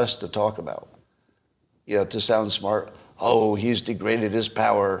in the press to talk about, to sound smart. Oh, he's degraded his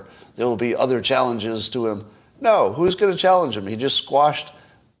power. There will be other challenges to him. No, who's going to challenge him? He just squashed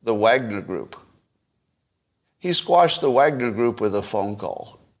the Wagner Group. He squashed the Wagner Group with a phone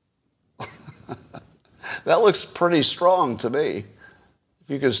call. That looks pretty strong to me. If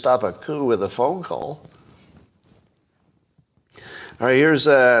you could stop a coup with a phone call. All right, here's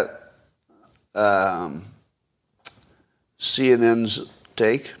CNN's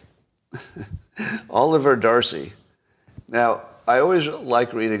take. Oliver Darcy. Now, I always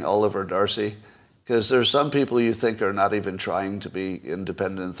like reading Oliver Darcy because there's some people you think are not even trying to be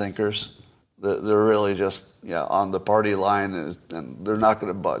independent thinkers. They're really just on the party line, and they're not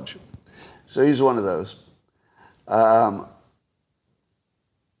going to budge. So he's one of those.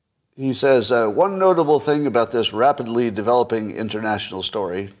 He says, one notable thing about this rapidly developing international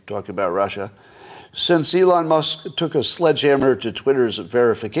story, talking about Russia, since Elon Musk took a sledgehammer to Twitter's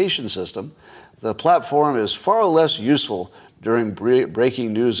verification system, the platform is far less useful during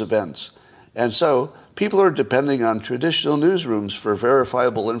breaking news events. And so people are depending on traditional newsrooms for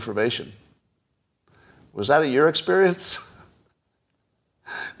verifiable information. Was that your experience?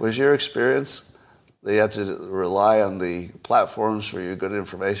 Was your experience that you had to rely on the platforms for your good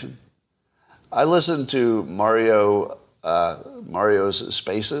information? I listened to Mario's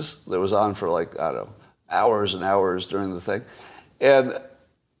Spaces that was on for hours and hours during the thing. And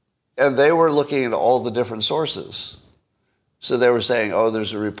they were looking at all the different sources. So they were saying, oh,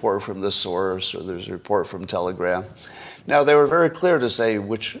 there's a report from this source, or there's a report from Telegram. Now, they were very clear to say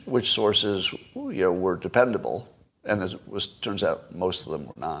which sources were dependable, and it turns out most of them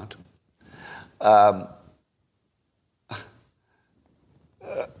were not.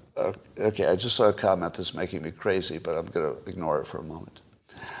 Okay, I just saw a comment that's making me crazy, but I'm going to ignore it for a moment.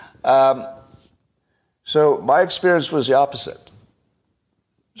 So my experience was the opposite.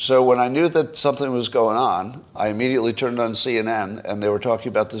 So when I knew that something was going on, I immediately turned on CNN, and they were talking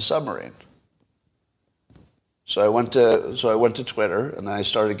about the submarine. So I went to Twitter, and I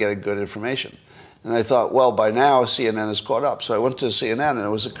started getting good information. And I thought, well, by now CNN is caught up. So I went to CNN, and it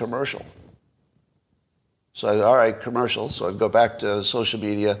was a commercial. So I said, all right, commercial. So I'd go back to social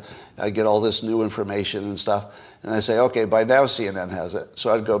media. I'd get all this new information and stuff. And I say, okay, by now CNN has it.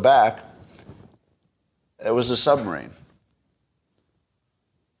 So I'd go back. It was a submarine.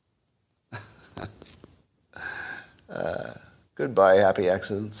 Goodbye, happy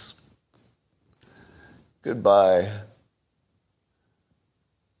accidents. Goodbye.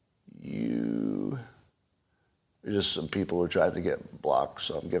 There's just some people who are trying to get blocked,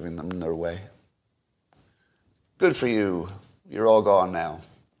 so I'm giving them their way. Good for you. You're all gone now.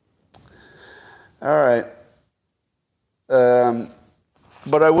 All right.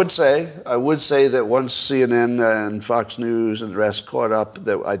 But I would say that once CNN and Fox News and the rest caught up,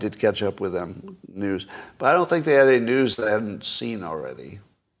 that I did catch up with them news. But I don't think they had any news that I hadn't seen already.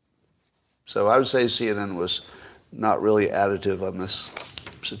 So I would say CNN was not really additive on this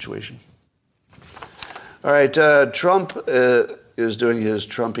situation. All right, Trump is doing his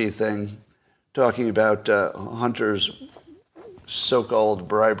Trumpy thing, talking about Hunter's so-called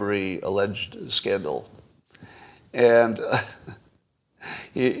bribery alleged scandal. And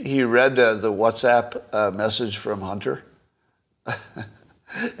he read the WhatsApp message from Hunter.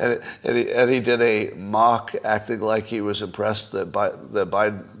 and he did a mock, acting like he was impressed that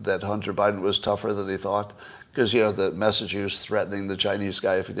Hunter Biden was tougher than he thought. Because, the message, he was threatening the Chinese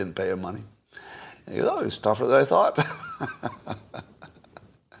guy if he didn't pay him money. And he goes, oh, he's tougher than I thought.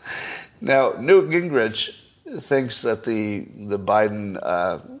 Now, Newt Gingrich thinks that the Biden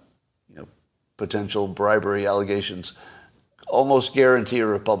potential bribery allegations almost guarantee a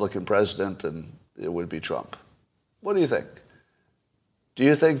Republican president, and it would be Trump. What do you think? Do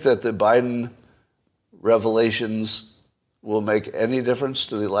you think that the Biden revelations will make any difference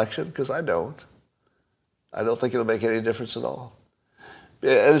to the election? Because I don't. I don't think it'll make any difference at all.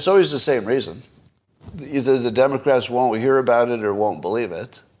 And it's always the same reason. Either the Democrats won't hear about it or won't believe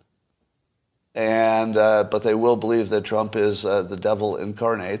it. but they will believe that Trump is the devil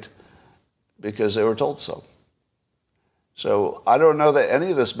incarnate because they were told so. So I don't know that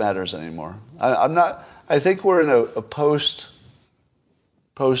any of this matters anymore. I'm not. I think we're in a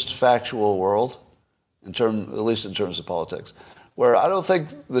post-factual world, at least in terms of politics, where I don't think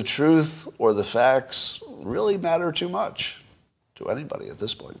the truth or the facts really matter too much to anybody at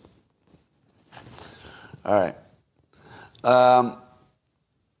this point. All right.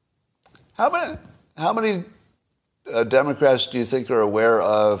 How many Democrats do you think are aware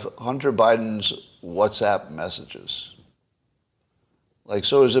of Hunter Biden's WhatsApp messages? Like,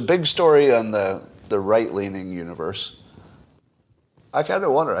 so it was a big story on the right-leaning universe. I kind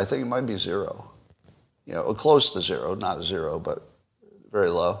of wonder. I think it might be zero. You know, close to zero, not zero, but very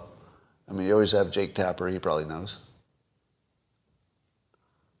low. I mean, you always have Jake Tapper. He probably knows.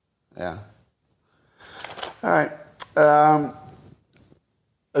 Yeah. All right.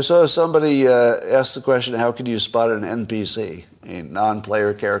 I saw somebody ask the question, how can you spot an NPC, a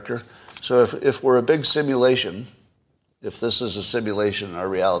non-player character? So if we're a big simulation, if this is a simulation in our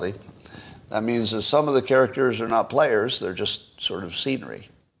reality, that means that some of the characters are not players, they're just sort of scenery,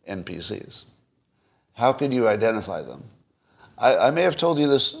 NPCs. How can you identify them? I may have told you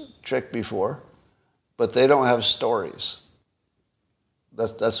this trick before, but they don't have stories.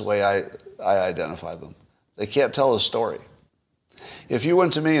 That's the way I identify them. They can't tell a story. If you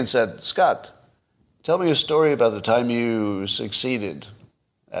went to me and said, Scott, tell me a story about the time you succeeded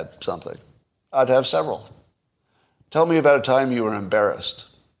at something, I'd have several. Tell me about a time you were embarrassed.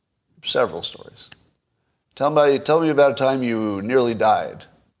 Several stories. Tell me about a time you nearly died.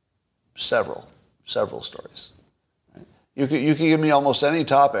 Several stories. Right? You can give me almost any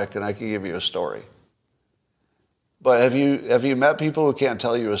topic, and I can give you a story. But have you met people who can't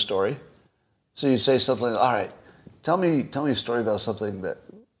tell you a story? So you say something, all right, tell me a story about something that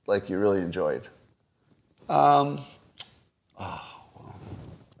like you really enjoyed. Can't.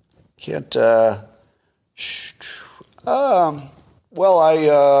 Well,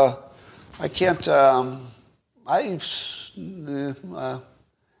 I can't.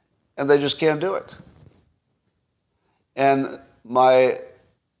 And they just can't do it. And my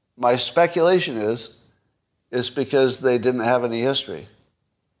speculation is because they didn't have any history.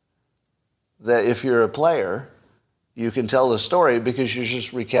 That if you're a player, you can tell the story because you're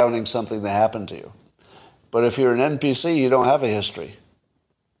just recounting something that happened to you. But if you're an NPC, you don't have a history.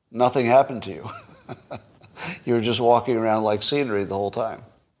 Nothing happened to you. You're just walking around like scenery the whole time.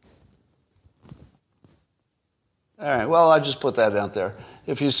 All right, well, I just put that out there.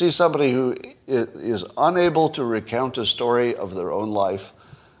 If you see somebody who is unable to recount a story of their own life,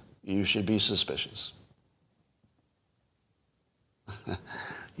 you should be suspicious.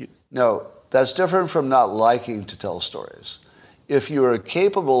 No, that's different from not liking to tell stories. If you are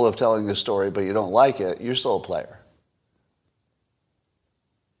capable of telling a story but you don't like it, you're still a player.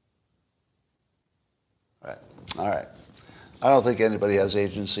 Right. All right. I don't think anybody has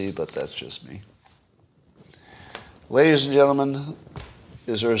agency, but that's just me. Ladies and gentlemen,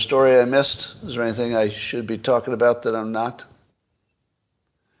 is there a story I missed? Is there anything I should be talking about that I'm not?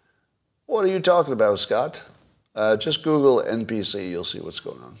 What are you talking about, Scott? Just Google NPC. You'll see what's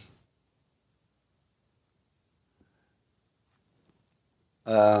going on.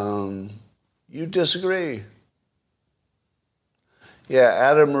 You disagree. Yeah,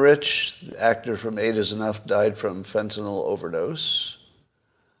 Adam Rich, the actor from 8 is Enough, died from fentanyl overdose.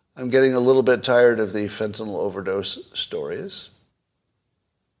 I'm getting a little bit tired of the fentanyl overdose stories.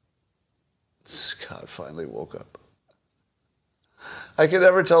 Scott finally woke up. I can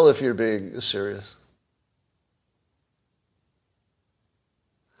never tell if you're being serious.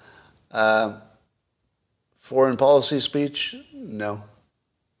 Foreign policy speech? No.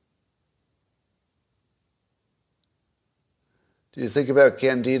 Do you think about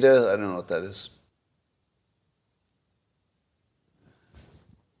Candida? I don't know what that is.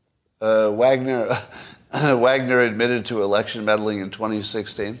 Wagner admitted to election meddling in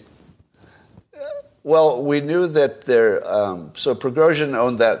 2016. Well, we knew that so Prigozhin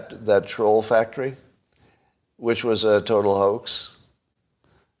owned that troll factory, which was a total hoax,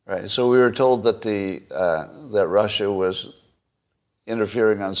 right? So we were told that that Russia was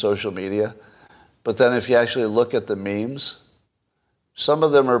interfering on social media, but then if you actually look at the memes, some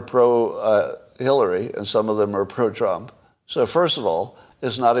of them are pro-Hillary and some of them are pro-Trump. So first of all,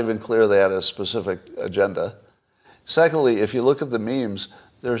 it's not even clear they had a specific agenda. Secondly, if you look at the memes,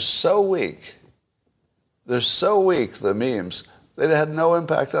 they're so weak. They're so weak, the memes, they had no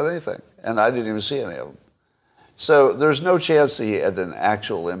impact on anything. And I didn't even see any of them. So there's no chance that he had an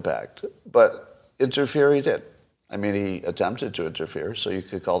actual impact. But interfere he did. I mean, he attempted to interfere, so you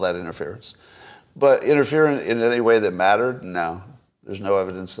could call that interference. But interfere in any way that mattered? No. There's no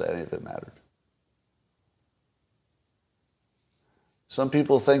evidence that any of it mattered. Some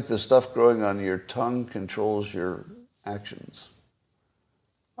people think the stuff growing on your tongue controls your actions.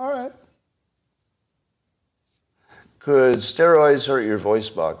 All right. Could steroids hurt your voice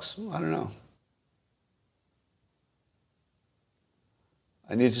box? I don't know.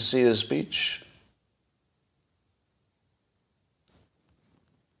 I need to see his speech.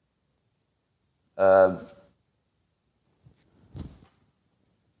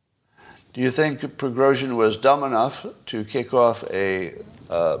 Do you think Prigozhin was dumb enough to kick off a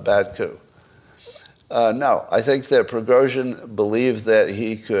bad coup? No. I think that Prigozhin believed that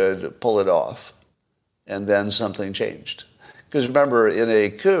he could pull it off, and then something changed. Because remember, in a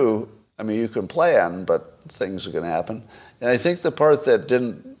coup, I mean, you can plan, but things are going to happen. And I think the part that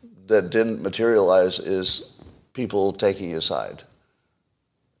didn't materialize is people taking his side.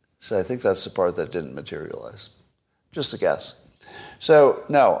 So I think that's the part that didn't materialize. Just a guess. So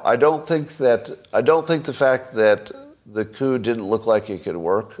no, I don't think the fact that the coup didn't look like it could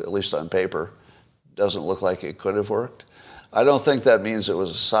work, at least on paper, doesn't look like it could have worked. I don't think that means it was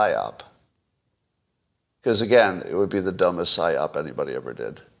a psyop. Because again, it would be the dumbest psyop anybody ever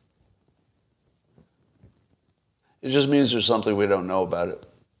did. It just means there's something we don't know about it.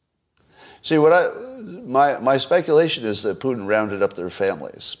 See, my speculation is that Putin rounded up their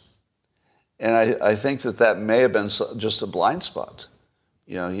families. And I think that may have been just a blind spot.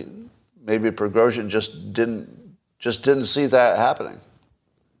 You know, maybe Prigozhin just didn't see that happening.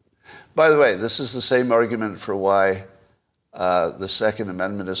 By the way, this is the same argument for why the Second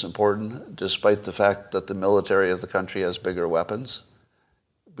Amendment is important, despite the fact that the military of the country has bigger weapons.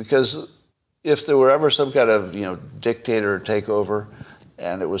 Because if there were ever some kind of, dictator takeover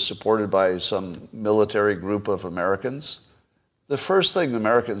and it was supported by some military group of Americans, the first thing the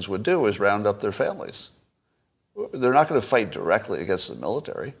Americans would do is round up their families. They're not going to fight directly against the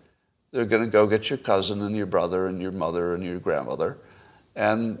military. They're going to go get your cousin and your brother and your mother and your grandmother,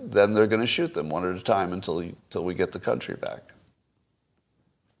 and then they're going to shoot them one at a time until we get the country back.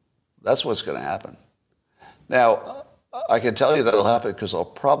 That's what's going to happen. Now, I can tell you that'll happen because I'll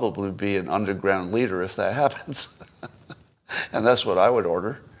probably be an underground leader if that happens. And that's what I would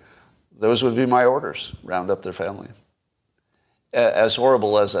order. Those would be my orders, round up their family. As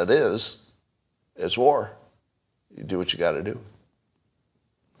horrible as that is, it's war. You do what you got to do.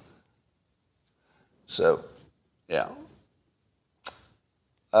 So, yeah.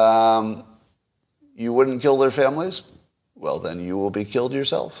 You wouldn't kill their families? Well, then you will be killed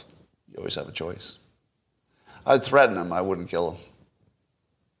yourself. You always have a choice. I'd threaten them. I wouldn't kill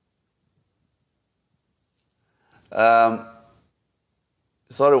them.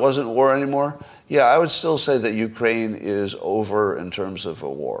 Thought it wasn't war anymore? Yeah, I would still say that Ukraine is over in terms of a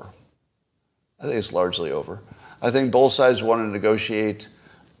war. I think it's largely over. I think both sides want to negotiate,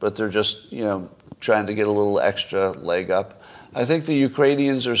 but they're just, trying to get a little extra leg up. I think the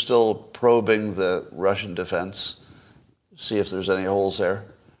Ukrainians are still probing the Russian defense, see if there's any holes there.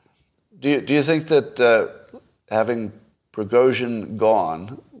 Do you think that having Prigozhin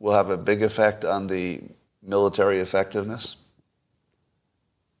gone will have a big effect on the military effectiveness?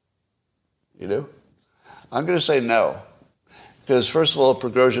 You do? I'm going to say no. Because first of all,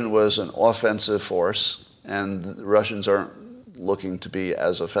 Prigozhin was an offensive force, and the Russians aren't looking to be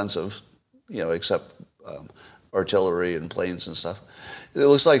as offensive, except artillery and planes and stuff. It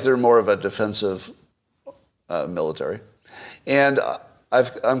looks like they're more of a defensive military. And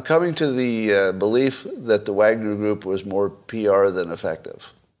I'm coming to the belief that the Wagner Group was more PR than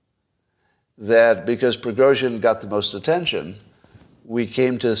effective. That because Prigozhin got the most attention, we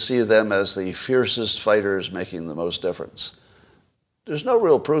came to see them as the fiercest fighters making the most difference. There's no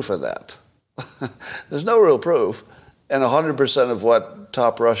real proof of that. There's no real proof. And 100% of what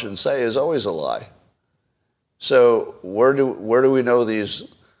top Russians say is always a lie. So where do we know these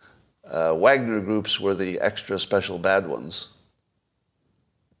Wagner groups were the extra special bad ones?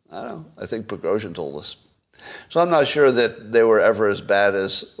 I don't know. I think Prigozhin told us. So I'm not sure that they were ever as bad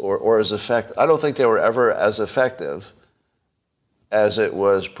as, or as effective. I don't think they were ever as effective as it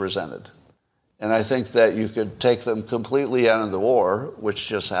was presented. And I think that you could take them completely out of the war, which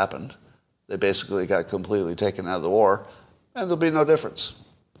just happened. They basically got completely taken out of the war, and there'll be no difference.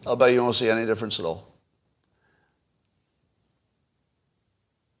 I'll bet you won't see any difference at all.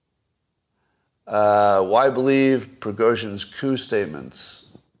 Why believe Prigozhin's coup statements?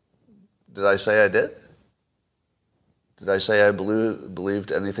 Did I say I did? Did I say I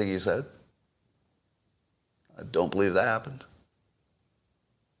believed anything he said? I don't believe that happened.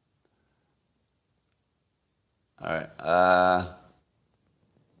 All right.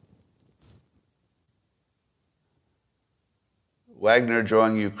 Wagner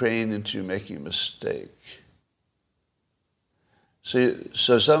drawing Ukraine into making a mistake.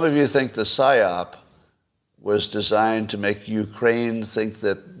 So some of you think the Psyop was designed to make Ukraine think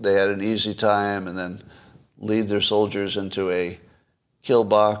that they had an easy time and then lead their soldiers into a kill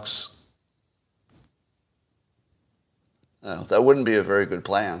box. No, that wouldn't be a very good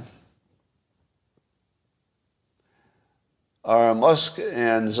plan. Are Musk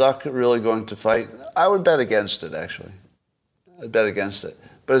and Zuck really going to fight? I would bet against it, actually. I'd bet against it.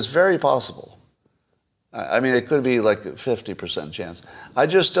 But it's very possible. I mean, it could be like a 50% chance. I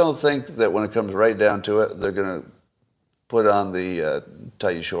just don't think that when it comes right down to it, they're going to put on the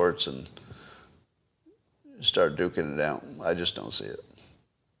tight shorts and start duking it out. I just don't see it.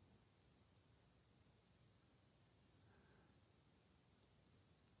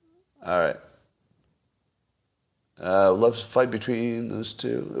 All right. Love to fight between those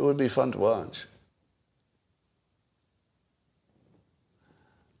two. It would be fun to watch.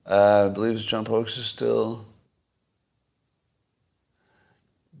 Believes Trump hoax is still.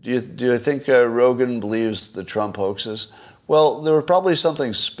 Do you think Rogan believes the Trump hoaxes? Well, there was probably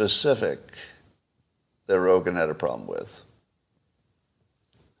something specific that Rogan had a problem with,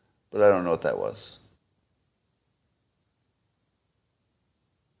 but I don't know what that was.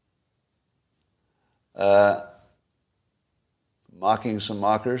 Mocking some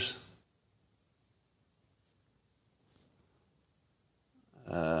mockers.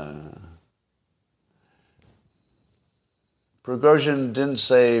 Prigozhin didn't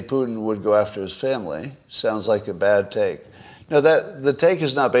say Putin would go after his family. Sounds like a bad take. No, the take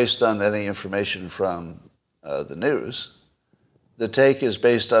is not based on any information from the news. The take is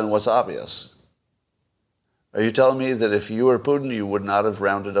based on what's obvious. Are you telling me that if you were Putin, you would not have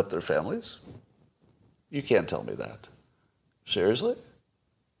rounded up their families? You can't tell me that. Seriously?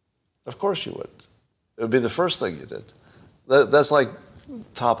 Of course you would. It would be the first thing you did. That's like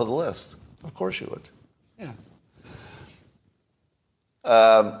top of the list. Of course you would. Yeah.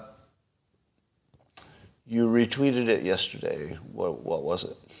 You retweeted it yesterday. What was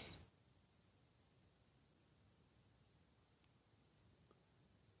it?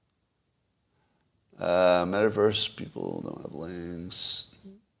 Metaverse, people don't have links.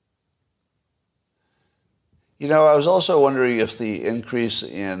 You know, I was also wondering if the increase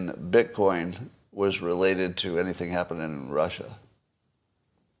in Bitcoin was related to anything happening in Russia.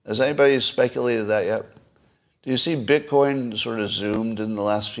 Has anybody speculated that yet? Do you see Bitcoin sort of zoomed in the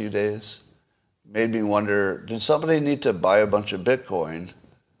last few days? Made me wonder, did somebody need to buy a bunch of Bitcoin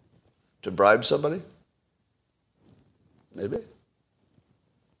to bribe somebody? Maybe.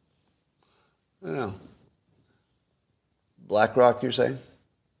 I don't know. BlackRock, you're saying?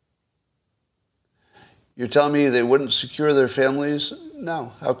 You're telling me they wouldn't secure their families?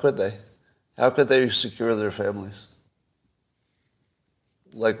 No. How could they? How could they secure their families?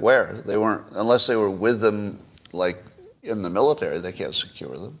 Like where? They weren't, unless they were with them, like in the military, they can't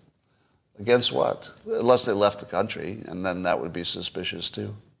secure them. Against what? Unless they left the country, and then that would be suspicious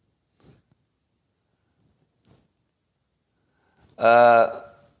too.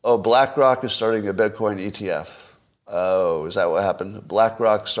 BlackRock is starting a Bitcoin ETF. Oh, is that what happened?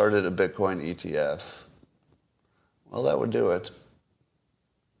 BlackRock started a Bitcoin ETF. Well, that would do it.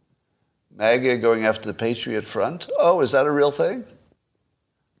 MAGA going after the Patriot Front? Oh, is that a real thing?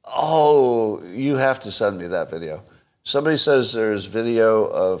 Oh, you have to send me that video. Somebody says there's video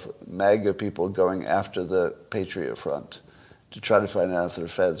of MAGA people going after the Patriot Front to try to find out if they're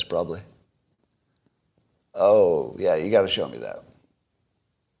feds, probably. Oh, yeah, you got to show me that.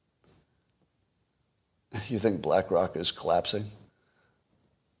 You think BlackRock is collapsing?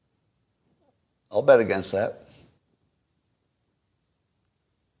 I'll bet against that.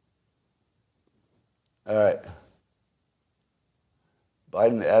 All right.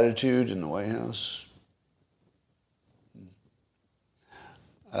 Biden attitude in the White House.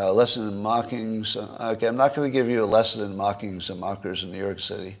 Lesson in mocking some. Okay, I'm not going to give you a lesson in mocking some mockers in New York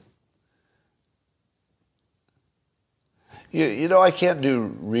City. You know I can't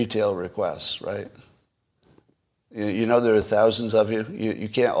do retail requests, right? You know there are thousands of you. You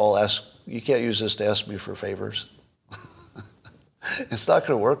can't all ask. You can't use this to ask me for favors. It's not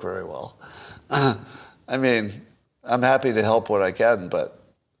going to work very well. I mean, I'm happy to help when I can, but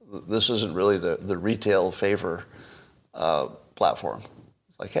this isn't really the retail favor platform.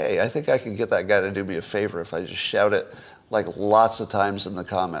 It's like, hey, I think I can get that guy to do me a favor if I just shout it like lots of times in the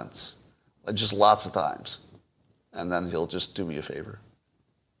comments, like just lots of times, and then he'll just do me a favor.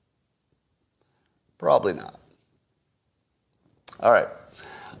 Probably not. All right.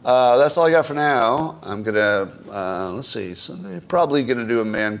 That's all I got for now. I'm going to, let's see, Sunday, probably going to do a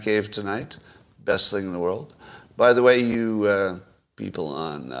man cave tonight. Best thing in the world. By the way, you people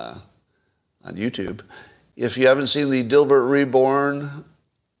on YouTube. If you haven't seen the Dilbert Reborn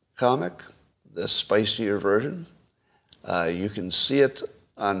comic, the spicier version, you can see it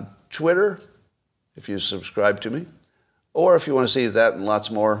on Twitter if you subscribe to me. Or if you want to see that and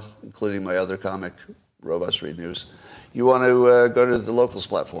lots more, including my other comic, Robots Read News, you want to go to the Locals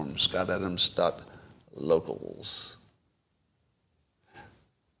platform, scottadams.locals.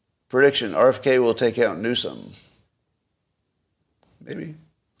 Prediction, RFK will take out Newsom. Maybe.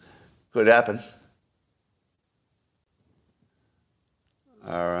 Could happen.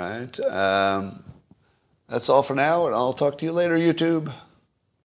 All right. That's all for now, and I'll talk to you later, YouTube.